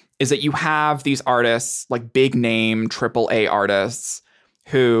 is that you have these artists, like big name AAA artists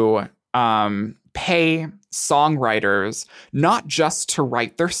who pay songwriters not just to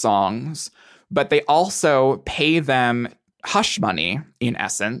write their songs, but they also pay them hush money, in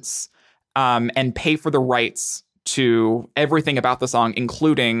essence, and pay for the rights to everything about the song,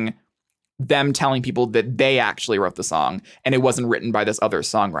 including them telling people that they actually wrote the song and it wasn't written by this other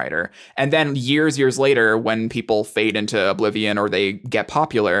songwriter. And then years later, when people fade into oblivion or they get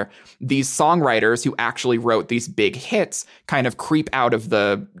popular, these songwriters who actually wrote these big hits kind of creep out of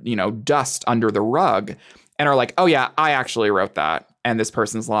the, dust under the rug and are like, oh yeah, I actually wrote that. And this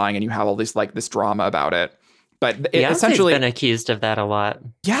person's lying, and you have all this drama about it. But essentially been accused of that a lot.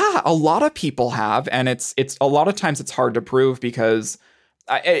 Yeah, a lot of people have. And it's a lot of times it's hard to prove because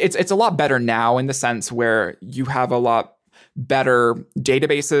it's a lot better now in the sense where you have a lot better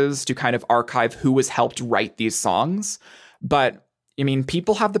databases to kind of archive who has helped write these songs. But I mean,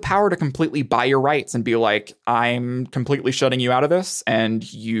 people have the power to completely buy your rights and be like, I'm completely shutting you out of this,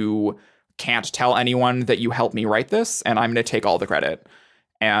 and you can't tell anyone that you helped me write this, and I'm going to take all the credit.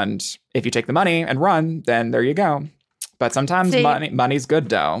 And if you take the money and run, then there you go. But sometimes money's good,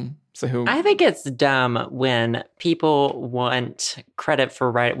 though. So I think it's dumb when people want credit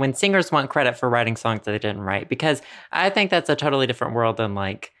for when singers want credit for writing songs that they didn't write, because I think that's a totally different world than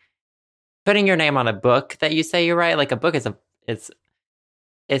like putting your name on a book that you say you write. Like a book is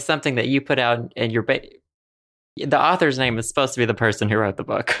something that you put out, and the author's name is supposed to be the person who wrote the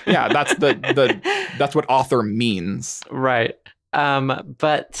book. Yeah, that's that's what author means, right?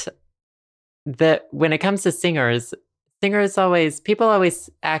 But when it comes to singers, people always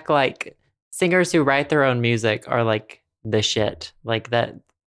act like singers who write their own music are like the shit, like that.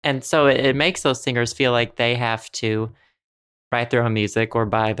 And so it makes those singers feel like they have to write their own music or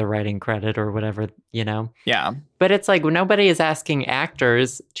buy the writing credit or whatever, Yeah. But it's like nobody is asking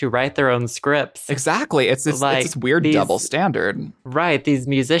actors to write their own scripts. Exactly. It's this weird double standard. Right. These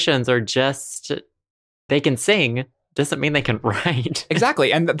musicians are they can sing. Doesn't mean they can write.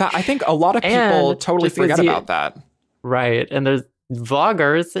 Exactly. And I think a lot of people totally forget about that. Right. And there's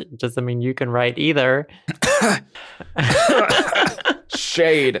vloggers. It doesn't mean you can write either.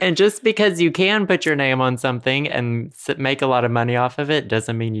 Shade. And just because you can put your name on something and make a lot of money off of it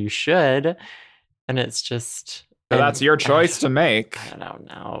doesn't mean you should. And it's just... that's your choice to make. I don't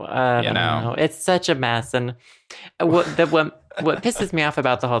know. I don't know. It's such a mess. And what pisses me off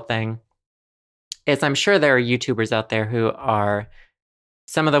about the whole thing is I'm sure there are YouTubers out there who are...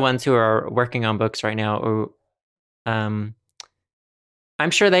 Some of the ones who are working on books right now, or I'm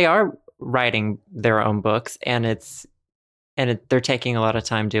sure they are writing their own books, and they're taking a lot of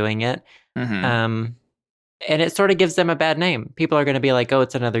time doing it. Mm-hmm. And it sort of gives them a bad name. People are going to be like, oh,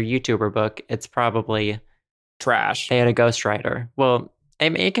 it's another YouTuber book. It's probably trash. They had a ghostwriter. Well,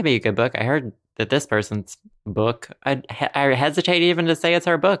 it could be a good book. I heard that this person's book. I hesitate even to say it's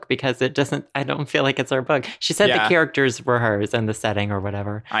our book because it doesn't. I don't feel like it's our book. She said the characters were hers and the setting or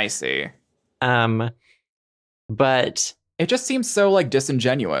whatever. I see. But it just seems so like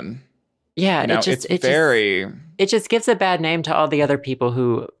disingenuous. Yeah, it just gives a bad name to all the other people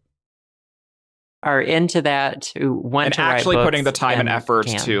who are into that, who want and to actually write putting the time and effort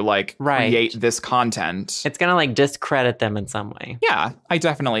to like create this content. It's gonna like discredit them in some way. Yeah, I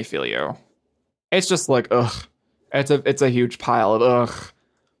definitely feel you. It's just like ugh. It's a huge pile of ugh.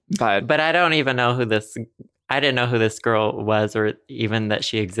 But I don't even know who this. I didn't know who this girl was, or even that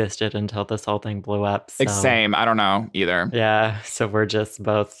she existed until this whole thing blew up. So. Same. I don't know either. Yeah. So we're just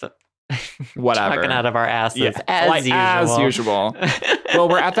both whatever talking out of our asses as usual. Well,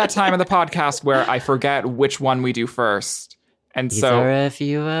 we're at that time of the podcast where I forget which one we do first. And These are a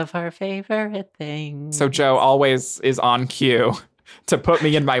few of our favorite things. So Joe always is on cue to put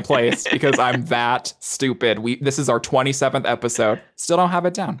me in my place because I'm that stupid. This is our 27th episode. Still don't have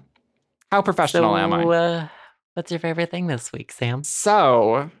it down. How professional am I? What's your favorite thing this week, Sam?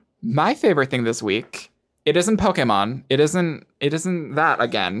 So, my favorite thing this week, it isn't Pokemon. It isn't that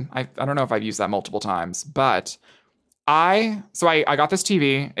again. I don't know if I've used that multiple times, but I got this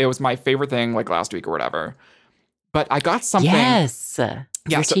TV. It was my favorite thing like last week or whatever. But I got something. Yes.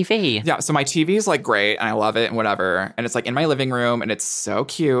 Your TV. Yeah, so my TV is like great and I love it and whatever. And it's like in my living room and it's so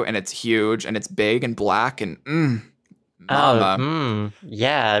cute and it's huge and it's big and black and mama.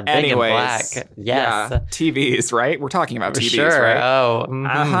 Yeah, big Anyways, and black. Yes. Yeah, TVs, right? We're talking about TVs, sure. right?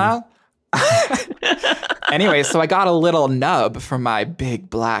 Oh. Anyway, so I got a little nub from my big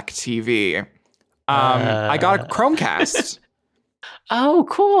black TV. I got a Chromecast. Oh,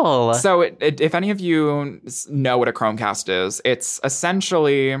 cool. So if any of you know what a Chromecast is, it's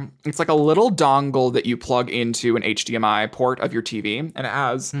essentially, it's like a little dongle that you plug into an HDMI port of your TV. And it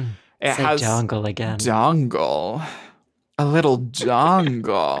has dongle again. Dongle. A little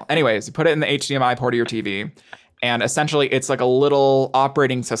dongle. Anyways, you put it in the HDMI port of your TV. And essentially, it's like a little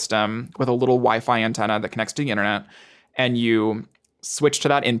operating system with a little Wi-Fi antenna that connects to the internet. And you switch to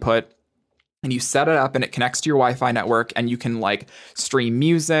that input. And you set it up and it connects to your Wi-Fi network. And you can like stream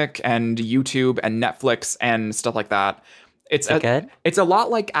music and YouTube and Netflix and stuff like that. It's a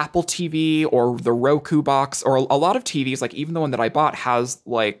lot like Apple TV or the Roku box. Or a lot of TVs, like even the one that I bought has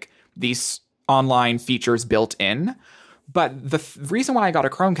like these online features built in. But the reason why I got a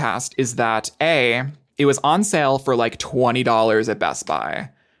Chromecast is that it was on sale for like $20 at Best Buy.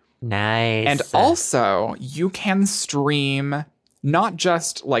 Nice. And also, you can stream not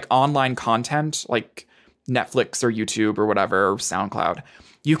just like online content like Netflix or YouTube or whatever, or SoundCloud.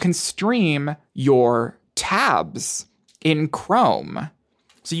 You can stream your tabs in Chrome.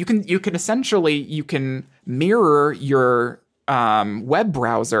 So you can essentially mirror your web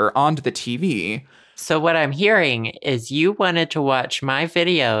browser onto the TV. So what I'm hearing is you wanted to watch my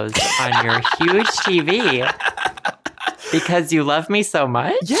videos on your huge TV because you love me so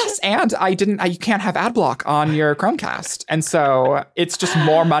much? Yes, and you can't have ad block on your Chromecast. And so it's just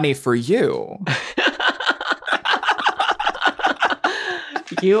more money for you.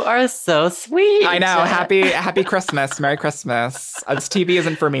 You are so sweet. I know. Happy Christmas. Merry Christmas. This TV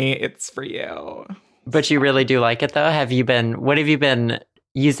isn't for me, it's for you. But you really do like it though? What have you been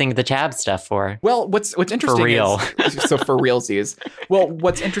using the tab stuff for? Well, what's interesting for real. So for realsies. Well,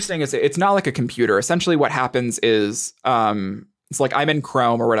 what's interesting is it's not like a computer. Essentially what happens is it's like I'm in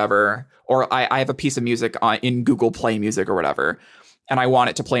Chrome or whatever, or I have a piece of music in Google Play Music or whatever, and I want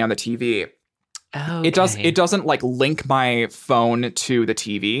it to play on the TV. Okay. It doesn't like link my phone to the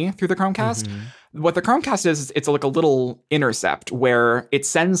TV through the Chromecast. Mm-hmm. What the Chromecast is it's like a little intercept where it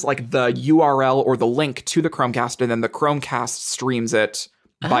sends like the URL or the link to the Chromecast, and then the Chromecast streams it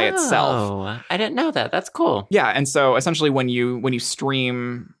by itself. Oh, I didn't know that. That's cool. Yeah, and so essentially when you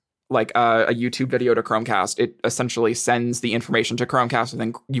stream like a YouTube video to Chromecast, it essentially sends the information to Chromecast, and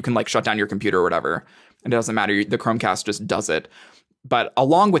then you can like shut down your computer or whatever. And it doesn't matter. The Chromecast just does it. But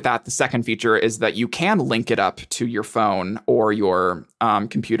along with that, the second feature is that you can link it up to your phone or your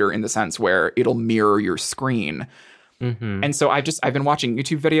computer in the sense where it'll mirror your screen. Mm-hmm. And so I've been watching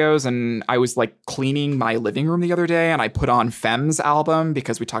YouTube videos, and I was like cleaning my living room the other day, and I put on Fem's album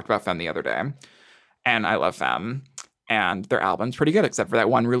because we talked about Femme the other day, and I love Femme, and their album's pretty good except for that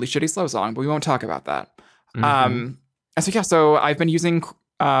one really shitty slow song, but we won't talk about that. Mm-hmm. So I've been using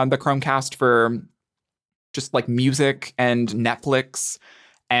the Chromecast for just like music and Netflix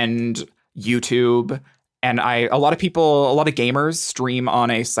and YouTube. And a lot of gamers stream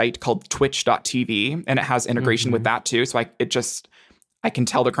on a site called twitch.tv, and it has integration with that too. So I can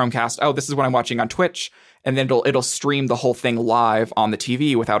tell the Chromecast, oh, this is what I'm watching on Twitch, and then it'll stream the whole thing live on the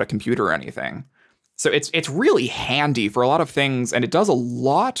TV without a computer or anything. So it's really handy for a lot of things, and it does a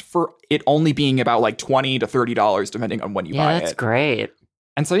lot for it only being about like $20 to $30 depending on when you buy it. Yeah, that's great.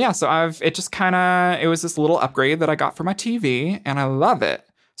 And so it was this little upgrade that I got for my TV, and I love it.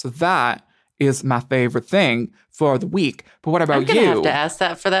 So that is my favorite thing for the week. But what about you? I'm gonna have to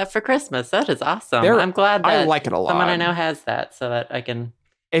ask that for Christmas. That is awesome. I'm glad that I like it a lot. Someone I know has that, so that I can.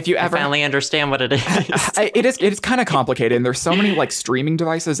 If you ever finally understand what it is. It is kind of complicated, and there's so many like streaming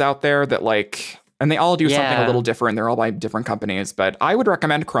devices out there that like. And they all do something a little different. They're all by different companies. But I would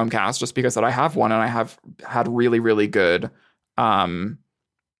recommend Chromecast just because that I have one and I have had really, really good, I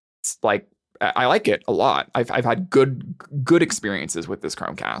like it a lot. I've had good experiences with this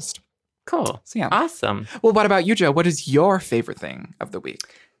Chromecast. Cool. So, yeah. Awesome. Well, what about you, Joe? What is your favorite thing of the week?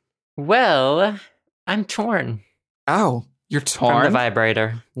 Well, I'm torn. Oh, you're torn? From the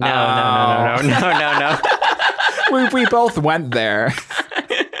vibrator. No. we both went there.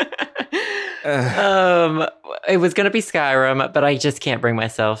 It was gonna be Skyrim, but I just can't bring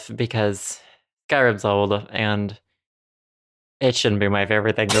myself because Skyrim's old and it shouldn't be my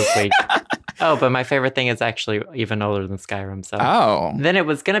favorite thing this week. But my favorite thing is actually even older than Skyrim. So then it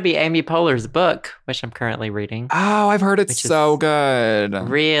was gonna be Amy Poehler's book, which I'm currently reading. Oh, I've heard it's so good.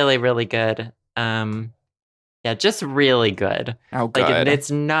 Really, really good. Just really good. Oh, good. Like it's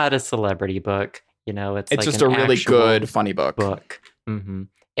not a celebrity book, it's like just a really good, funny book. Mm-hmm.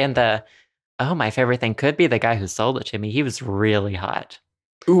 And my favorite thing could be the guy who sold it to me. He was really hot.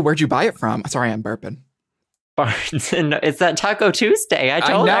 Ooh, where'd you buy it from? Sorry, I'm burping. Barnes. It's that Taco Tuesday.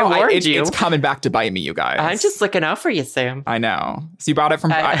 I warned you. It's coming back to bite me, you guys. I'm just looking out for you, Sam. I know. So you bought it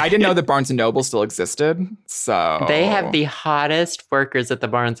from... I didn't know that Barnes & Noble still existed, so... They have the hottest workers at the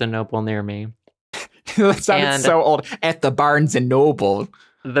Barnes & Noble near me. That sounded so old. At the Barnes & Noble.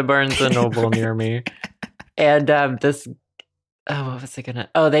 The Barnes & Noble near me. And this... what was I gonna...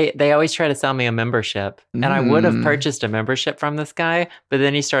 they always try to sell me a membership. And I would have purchased a membership from this guy, but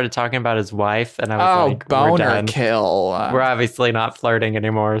then he started talking about his wife, and I was like, boner we're done. Kill. We're obviously not flirting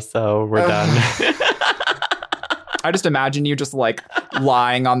anymore, so we're done. I just imagine you just like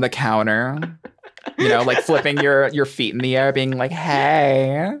lying on the counter, like flipping your feet in the air, being like,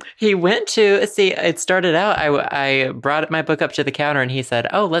 hey. He went to see, it started out, I brought my book up to the counter and he said,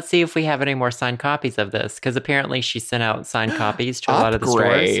 let's see if we have any more signed copies of this. Because apparently she sent out signed copies to a lot of the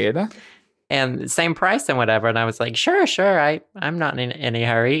stores. And same price and whatever. And I was like, sure. I'm not in any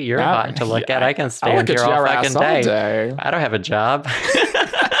hurry. You're hot to look at. I can stand here all fucking day. I don't have a job.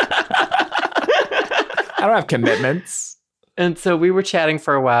 I don't have commitments. And so we were chatting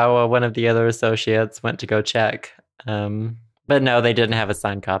for a while while one of the other associates went to go check. But no, they didn't have a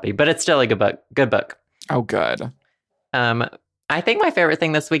signed copy. But it's still a good book. Good book. Oh, good. I think my favorite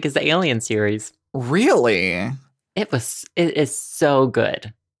thing this week is the Alien series. Really? It is so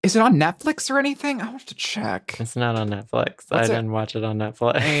good. Is it on Netflix or anything? I have to check. It's not on Netflix. I didn't watch it on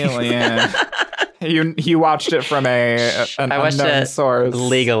Netflix. Alien. You watched it from an unknown source.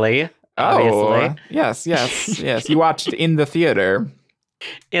 Legally. Obviously. Yes. You watched it in the theater.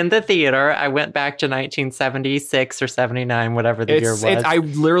 In the theater, I went back to 1976 or 79, whatever the year was. I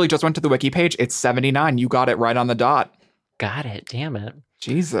literally just went to the wiki page. It's 79. You got it right on the dot. Got it. Damn it.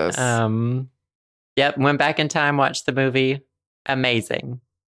 Jesus. Yep. Went back in time, watched the movie. Amazing.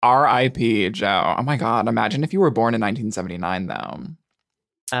 R.I.P. Joe. Oh my God. Imagine if you were born in 1979, though.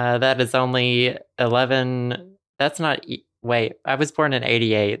 That is only 11. That's not... Wait, I was born in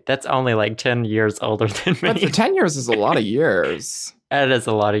 88. That's only like 10 years older than me. But 10 years is a lot of years. It is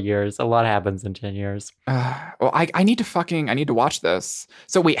a lot of years. A lot happens in 10 years. Well, I need to watch this.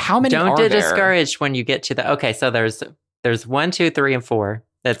 So wait, how many Don't are get there? discouraged when you get to the... Okay, so there's 1, 2, 3, and 4.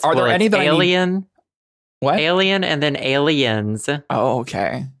 Are there any that Alien? What? Alien and then Aliens. Oh,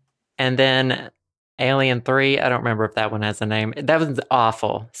 okay. And then Alien 3. I don't remember if that one has a name. That was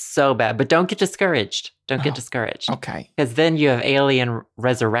awful. So bad. But don't get discouraged. Don't get discouraged. Okay. Because then you have Alien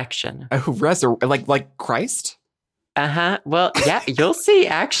Resurrection. Like Christ? Uh-huh. Well, yeah, you'll see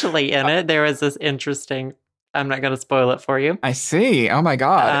actually in it. There was this interesting... I'm not going to spoil it for you. I see. Oh my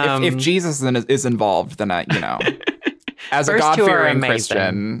God. If Jesus is involved, then as a God-fearing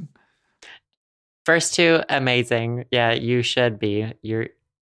Christian. First two, amazing. Yeah, you should be. You're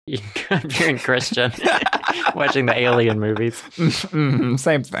God-fearing Christian watching the Alien movies. Mm-hmm,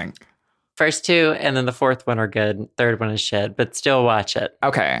 same thing. First two, and then the fourth one are good. Third one is shit, but still watch it.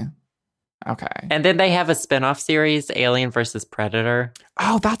 Okay. And then they have a spin-off series, Alien versus Predator.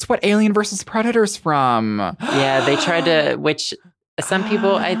 Oh, that's what Alien versus Predator's from. Yeah, they tried to, which some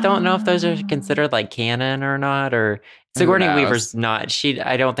people, I don't know if those are considered like canon or not, or Sigourney Weaver's not.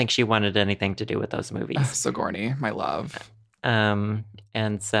 I don't think she wanted anything to do with those movies. Sigourney, my love.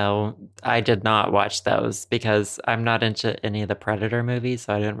 And so I did not watch those because I'm not into any of the Predator movies,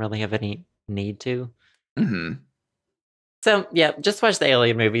 so I didn't really have any need to. Mm-hmm. So, yeah, just watch the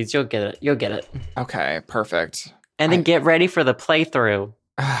Alien movies. You'll get it. You'll get it. Okay, perfect. And then get ready for the playthrough.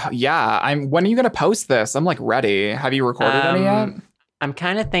 Yeah, when are you going to post this? I'm like ready. Have you recorded any yet? I'm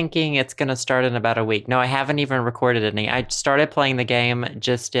kind of thinking it's going to start in about a week. No, I haven't even recorded any. I started playing the game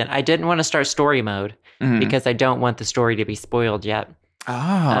I didn't want to start story mode because I don't want the story to be spoiled yet.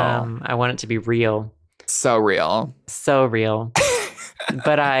 Oh. I want it to be real. So real. So real.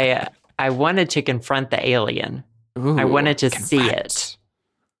 But I wanted to confront the alien. Ooh, I wanted to see it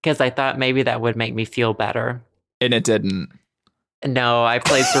because I thought maybe that would make me feel better. And it didn't. No, I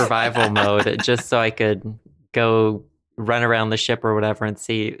played survival mode just so I could go run around the ship or whatever and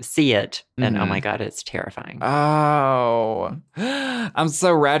see it. And oh my God, it's terrifying. Oh, I'm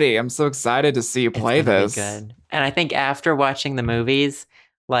so ready. I'm so excited to see you play this. Good. And I think after watching the movies,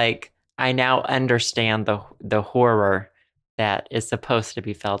 like I now understand the horror that is supposed to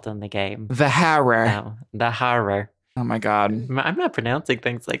be felt in the game. The horror. No, the horror. Oh my God. I'm not pronouncing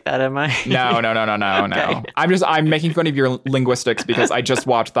things like that, am I? No. Okay. I'm making fun of your linguistics because I just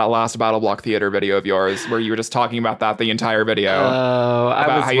watched that last Battle Block Theater video of yours where you were just talking about that the entire video. Oh,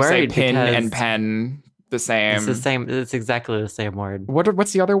 about how you say pin and pen the same. It's the same. It's exactly the same word.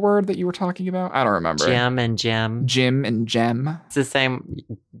 What's the other word that you were talking about? I don't remember. Gem and gem. Jim and gem. It's the same.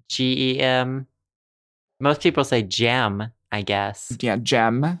 GEM. Most people say gem, I guess. Yeah,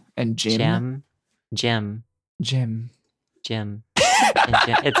 gem and Jim. Gem. Jim.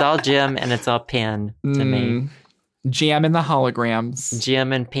 It's all Jim and it's all pin to me. Jam and the holograms.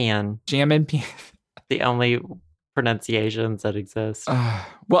 Jim and pin. Jam and pin. The only pronunciations that exist.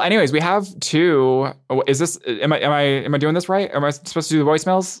 Well, anyways, we have two. Is this? Am I doing this right? Am I supposed to do the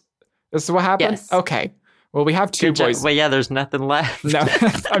voicemails? This is what happened? Yes. Okay. Well, we have two voice. Well, yeah, there's nothing left. No,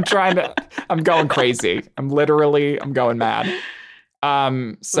 I'm going crazy. I'm going mad.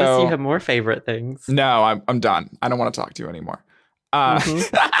 So you have more favorite things. No, I'm done. I don't want to talk to you anymore.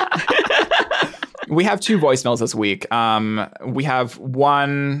 We have two voicemails this week. We have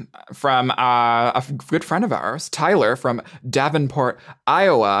one from a good friend of ours, Tyler from Davenport,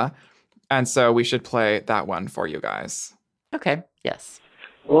 Iowa. And so we should play that one for you guys. Okay. Yes.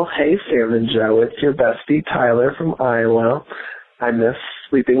 Well, hey, Sam and Joe. It's your bestie, Tyler from Iowa. I miss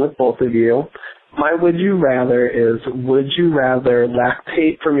sleeping with both of you. My would you rather is, would you rather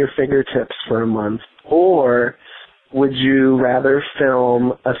lactate from your fingertips for a month, or would you rather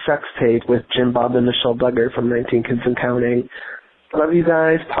film a sex tape with Jim Bob and Michelle Duggar from 19 Kids and Counting? Love you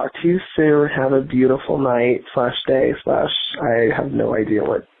guys. Talk to you soon. Have a beautiful night / day / I have no idea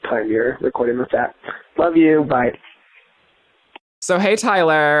what time you're recording this at. Love you. Bye. So, hey,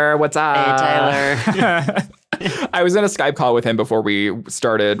 Tyler. What's up? Hey, Tyler. I was in a Skype call with him before we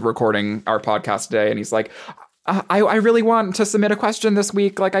started recording our podcast today, and he's like, I really want to submit a question this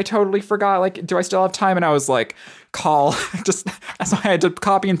week. Like, I totally forgot. Like, do I still have time? And I was like, call. So I had to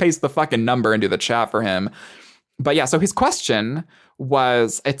copy and paste the fucking number into the chat for him. But yeah, so his question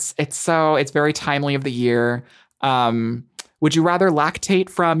was, it's very timely of the year. Would you rather lactate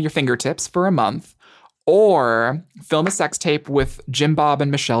from your fingertips for a month, or film a sex tape with Jim Bob and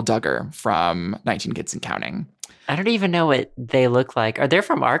Michelle Duggar from 19 Kids and Counting? I don't even know what they look like. Are they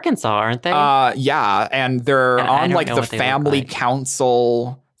from Arkansas, aren't they? Yeah, and they're on like the family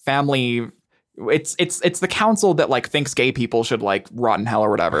council. It's the council that like thinks gay people should like rot in hell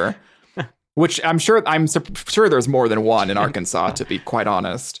or whatever. Which I'm sure there's more than one in Arkansas, to be quite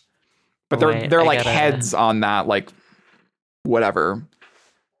honest. But they're like heads on that, like whatever.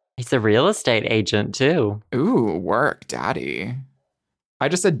 He's a real estate agent too. Ooh, work, daddy. I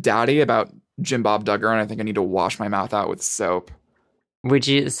just said daddy about Jim Bob Duggar, and I think I need to wash my mouth out with soap.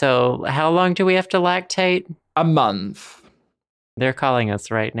 So how long do we have to lactate? A month. They're calling us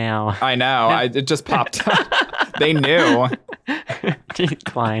right now. I know. It just popped up. They knew.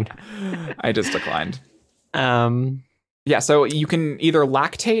 Declined. I just declined. Yeah, so you can either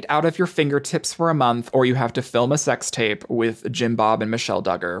lactate out of your fingertips for a month, or you have to film a sex tape with Jim Bob and Michelle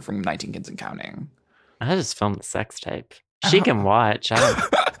Duggar from 19 Kids and Counting. I just filmed the sex tape. She can watch.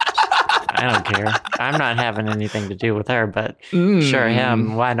 I don't care. I'm not having anything to do with her, but sure,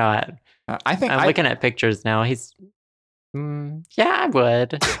 him. Why not? I'm looking at pictures now. He's... yeah, I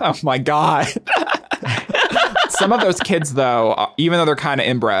would. Oh, my God. Some of those kids, though, even though they're kind of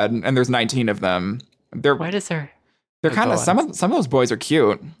inbred, and there's 19 of them, they're... What is her... They're kind of some of those boys are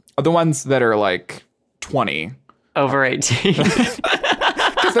cute. The ones that are like 20, over 18.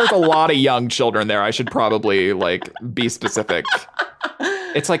 Because there's a lot of young children there. I should probably like be specific.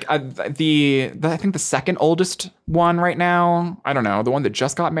 It's like I think the second oldest one right now. I don't know. The one that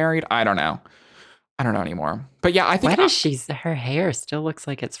just got married. I don't know anymore. But yeah, I think Why does her hair still looks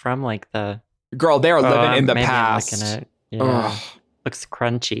like it's from like the girl. They're living in the maybe past. I'm looking at, yeah. Looks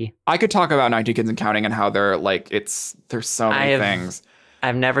crunchy. I could talk about 90 Kids and Counting and how they're like there's so many things.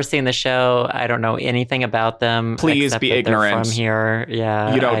 I've never seen the show. I don't know anything about them. Please be ignorant. From here, yeah.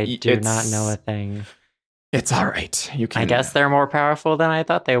 I do not know a thing. It's all right. You can. I guess they're more powerful than I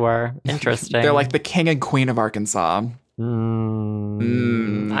thought they were. Interesting. They're like the king and queen of Arkansas.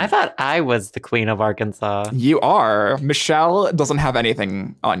 I thought I was the queen of Arkansas. You are. Michelle doesn't have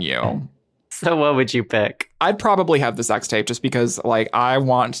anything on you. So what would you pick? I'd probably have the sex tape just because, like, I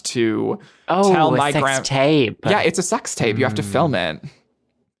want to tell my sex tape. Yeah, it's a sex tape. You have to film it.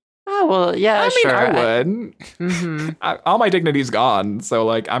 Oh, well, yeah, sure. I would. All my dignity's gone, so,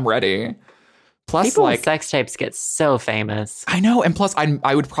 like, I'm ready. Plus, people like, with sex tapes get so famous. I know, and plus,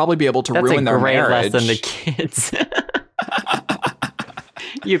 I would probably be able to ruin their marriage. That's a great lesson to kids.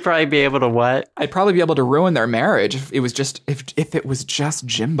 You'd probably be able to what? I'd probably be able to ruin their marriage if it was just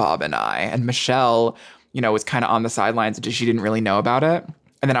Jim Bob and I, and Michelle, was kind of on the sidelines. She didn't really know about it,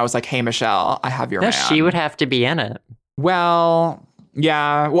 and then I was like, "Hey, Michelle, I have your man." She would have to be in it. Well,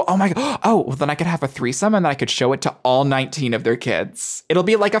 yeah. Well, oh my god. Oh, well, then I could have a threesome, and then I could show it to all 19 of their kids. It'll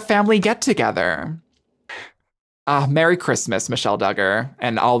be like a family get together. Merry Christmas, Michelle Duggar,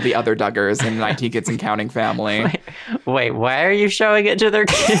 and all the other Duggars in 19 Kids and Counting family. Wait, why are you showing it to their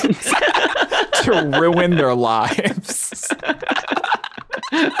kids? To ruin their lives.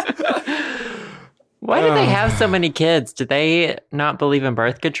 Why do they have so many kids? Do they not believe in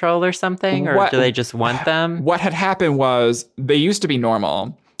birth control or something? Or do they just want them? What had happened was they used to be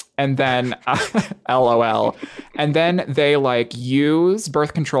normal. And then, LOL. And then they used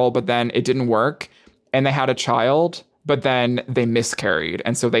birth control, but then it didn't work. And they had a child, but then they miscarried.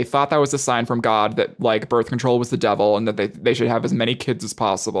 And so they thought that was a sign from God that birth control was the devil and that they should have as many kids as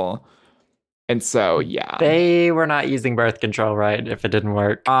possible. And so, yeah. They were not using birth control right if it didn't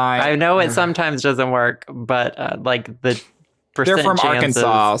work. I know it sometimes doesn't work, but the percent they're from chances...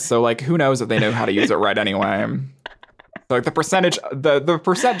 Arkansas, so who knows if they know how to use it right anyway. So the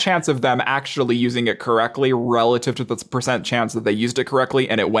percent chance of them actually using it correctly relative to the percent chance that they used it correctly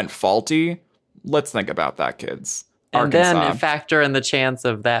and it went faulty. Let's think about that, kids. And Arkansas. then factor in the chance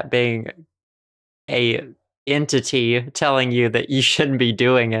of that being a entity telling you that you shouldn't be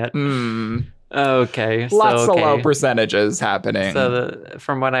doing it. Okay. Lots of low percentages happening. So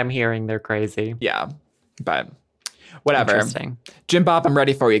from what I'm hearing, they're crazy. Yeah. But whatever. Interesting. Jim Bob, I'm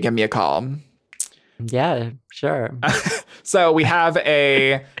ready for you. Give me a call. Yeah, sure. So we have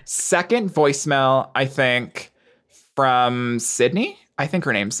a second voicemail, I think, from Sydney. I think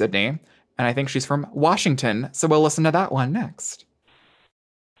her name's Sydney. And I think she's from Washington. So we'll listen to that one next.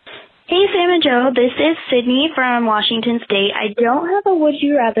 Hey, Sam and Joe. This is Sydney from Washington State. I don't have a would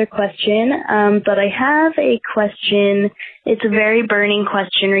you rather question, but I have a question. It's a very burning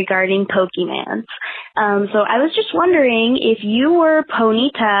question regarding Pokemans. So I was just wondering, if you were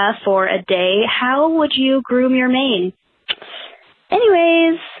Ponyta for a day, how would you groom your mane?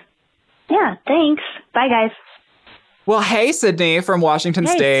 Anyways, yeah, thanks. Bye, guys. Well, hey, Sydney from Washington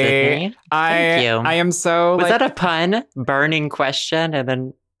State. Sydney. Thank you. I am so... Was that a pun? Burning question and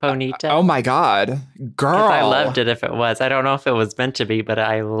then Ponyta? Oh my God. Girl. I loved it if it was. I don't know if it was meant to be, but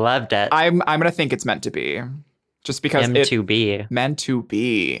I loved it. I'm going to think it's meant to be. Just because meant to be. Meant to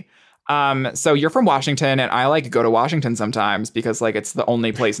be. So you're from Washington, and I go to Washington sometimes because it's the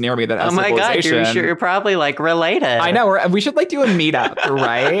only place near me that has civilization. Oh my God, you're probably related. I know. We should do a meetup,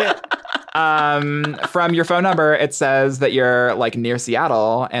 right? From your phone number, it says that you're near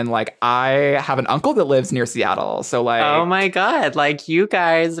Seattle, and I have an uncle that lives near Seattle. So oh my God, you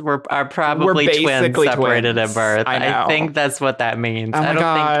guys are probably twins separated at birth. I know. I think that's what that means. Oh my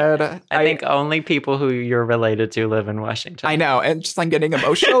God. I think only people who you're related to live in Washington. I know, and just I'm getting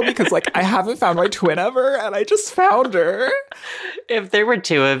emotional because I haven't found my twin ever, and I just found her. If there were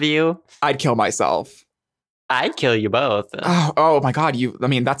two of you, I'd kill myself. I'd kill you both. Oh my God.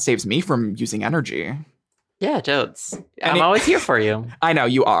 That saves me from using energy. Yeah, totes. I'm always here for you. I know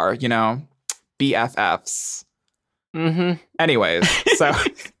you are, BFFs. Mm-hmm. Anyways, so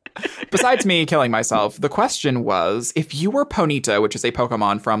besides me killing myself, the question was, if you were Ponyta, which is a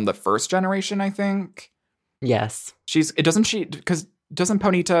Pokemon from the first generation, I think. Yes. Doesn't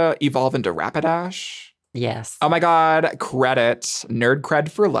Ponyta evolve into Rapidash? Yes. Oh my God. Nerd cred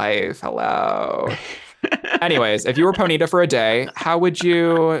for life. Hello. Anyways, if you were Ponyta for a day, what would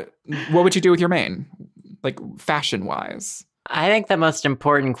you do with your mane? Fashion wise. I think the most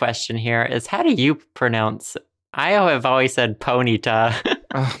important question here is, how do you pronounce? I have always said Ponyta.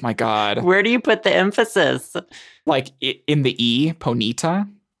 Oh, my God. Where do you put the emphasis? Like in the E, Ponita?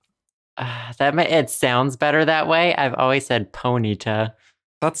 It sounds better that way. I've always said Ponita.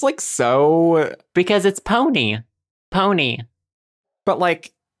 That's like so... Because it's pony. Pony. But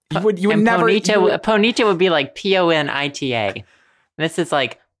like, you would never... Ponita would be like Ponita. This is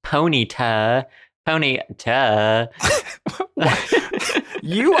like Ponita. Ponita.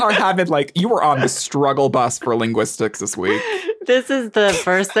 You are having you were on the struggle bus for linguistics this week. This is the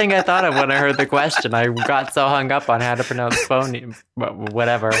first thing I thought of when I heard the question. I got so hung up on how to pronounce pony,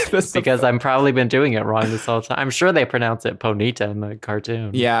 whatever, because I've probably been doing it wrong this whole time. I'm sure they pronounce it Ponita in the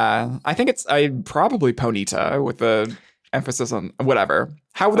cartoon. Yeah, I think it's probably Ponita with the emphasis on whatever.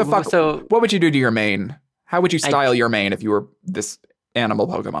 How the fuck? So, what would you do to your mane? How would you style your mane if you were this animal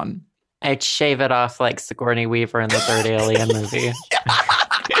Pokemon? I'd shave it off like Sigourney Weaver in the third Alien movie.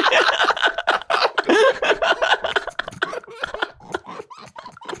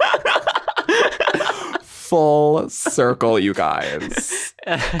 Full circle, you guys.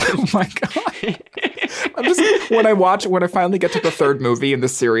 Oh my God. When I finally get to the third movie in the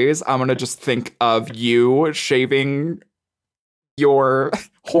series, I'm going to just think of you shaving your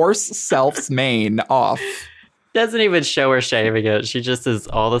horse self's mane off. Doesn't even show her shaving it. She just is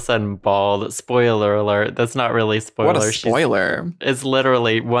all of a sudden bald. Spoiler alert. That's not really spoiler. What a spoiler. It's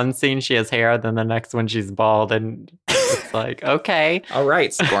literally one scene she has hair, then the next one she's bald, and it's like, okay. All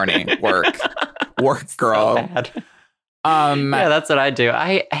right, Sigourney. Work, girl. So bad. Yeah, that's what I do.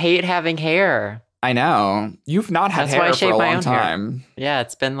 I hate having hair. I know. You've not had hair for a long time. Hair. Yeah,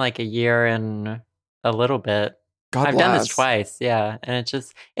 it's been like a year and a little bit. I've done this twice, yeah, and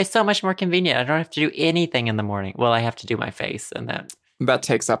it's so much more convenient. I don't have to do anything in the morning. Well, I have to do my face, and that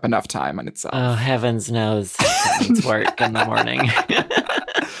takes up enough time on itself. Oh, heavens knows it needs work in the morning.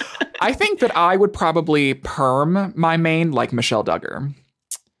 I think that I would probably perm my mane like Michelle Duggar.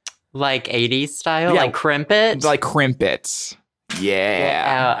 Like 80s style? Yeah. Like crimp it? Like crimp it.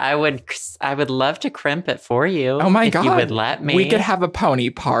 Yeah. I would love to crimp it for you. Oh my God. If you would let me. We could have a pony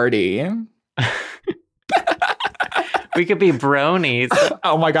party. We could be bronies.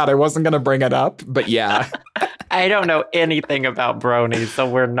 Oh my God, I wasn't going to bring it up, but yeah. I don't know anything about bronies, so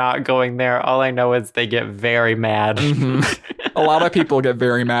we're not going there. All I know is they get very mad. Mm-hmm. A lot of people get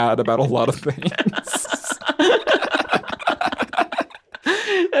very mad about a lot of things.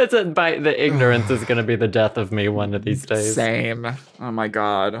 The ignorance is going to be the death of me one of these days. Same. Oh my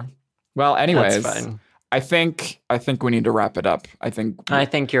God. Well, anyways. That's fine. I think we need to wrap it up. I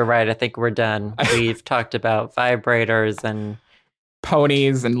think you're right. I think we're done. We've talked about vibrators and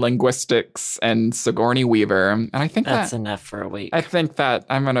ponies and linguistics and Sigourney Weaver. And I think that's enough for a week. I think that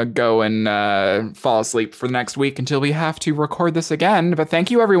I'm going to go and fall asleep for the next week until we have to record this again. But thank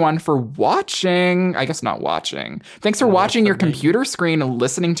you, everyone, for watching. I guess not watching. Thanks for watching your computer screen and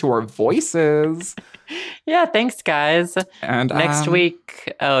listening to our voices. Yeah, thanks, guys. And next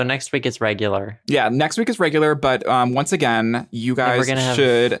week is regular. Yeah, next week is regular. But once again, you guys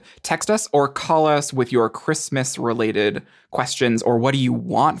should text us or call us with your Christmas-related questions, or what do you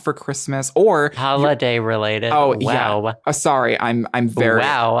want for Christmas, or holiday related. Oh, wow. Yeah. Sorry, I'm very.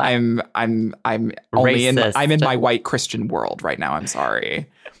 Wow. I'm only I'm in my white Christian world right now. I'm sorry.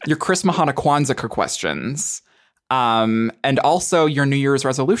 Your Chris Mahana Kwanzaa questions. And also your New Year's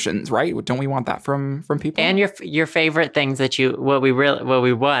resolutions, right? Don't we want that from people? And your favorite things that what we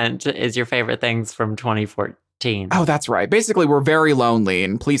want is your favorite things from 2014. Oh, that's right. Basically, we're very lonely,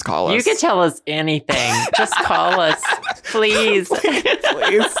 and please call us. You can tell us anything. Just call us, please.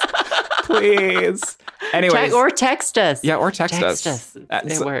 Please. Anyways. Or text us. Yeah, or text us.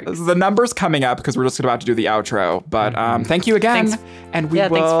 It works. The number's coming up because we're just about to do the outro. But thank you again. Thanks. And we will,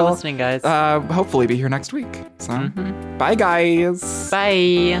 thanks for listening, guys. Hopefully be here next week. So, bye, guys.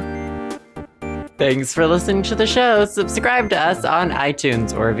 Bye. Thanks for listening to the show. Subscribe to us on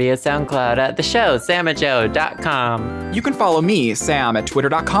iTunes or via SoundCloud at theshowsamandjoe.com. You can follow me, Sam, at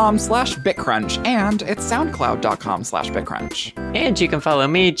twitter.com/bitcrunch and at soundcloud.com/bitcrunch. And you can follow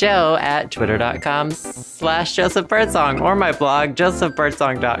me, Joe, at twitter.com/JosephBirdsong or my blog,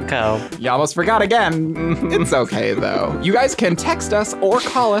 josephbirdsong.co. You almost forgot again. It's okay, though. You guys can text us or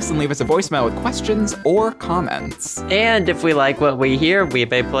call us and leave us a voicemail with questions or comments. And if we like what we hear, we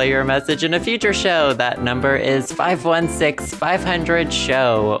may play your message in a future show. That number is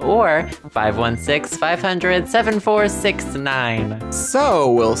 516-500-SHOW or 516-500-7469.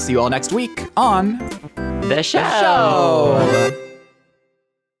 So we'll see you all next week on The Show.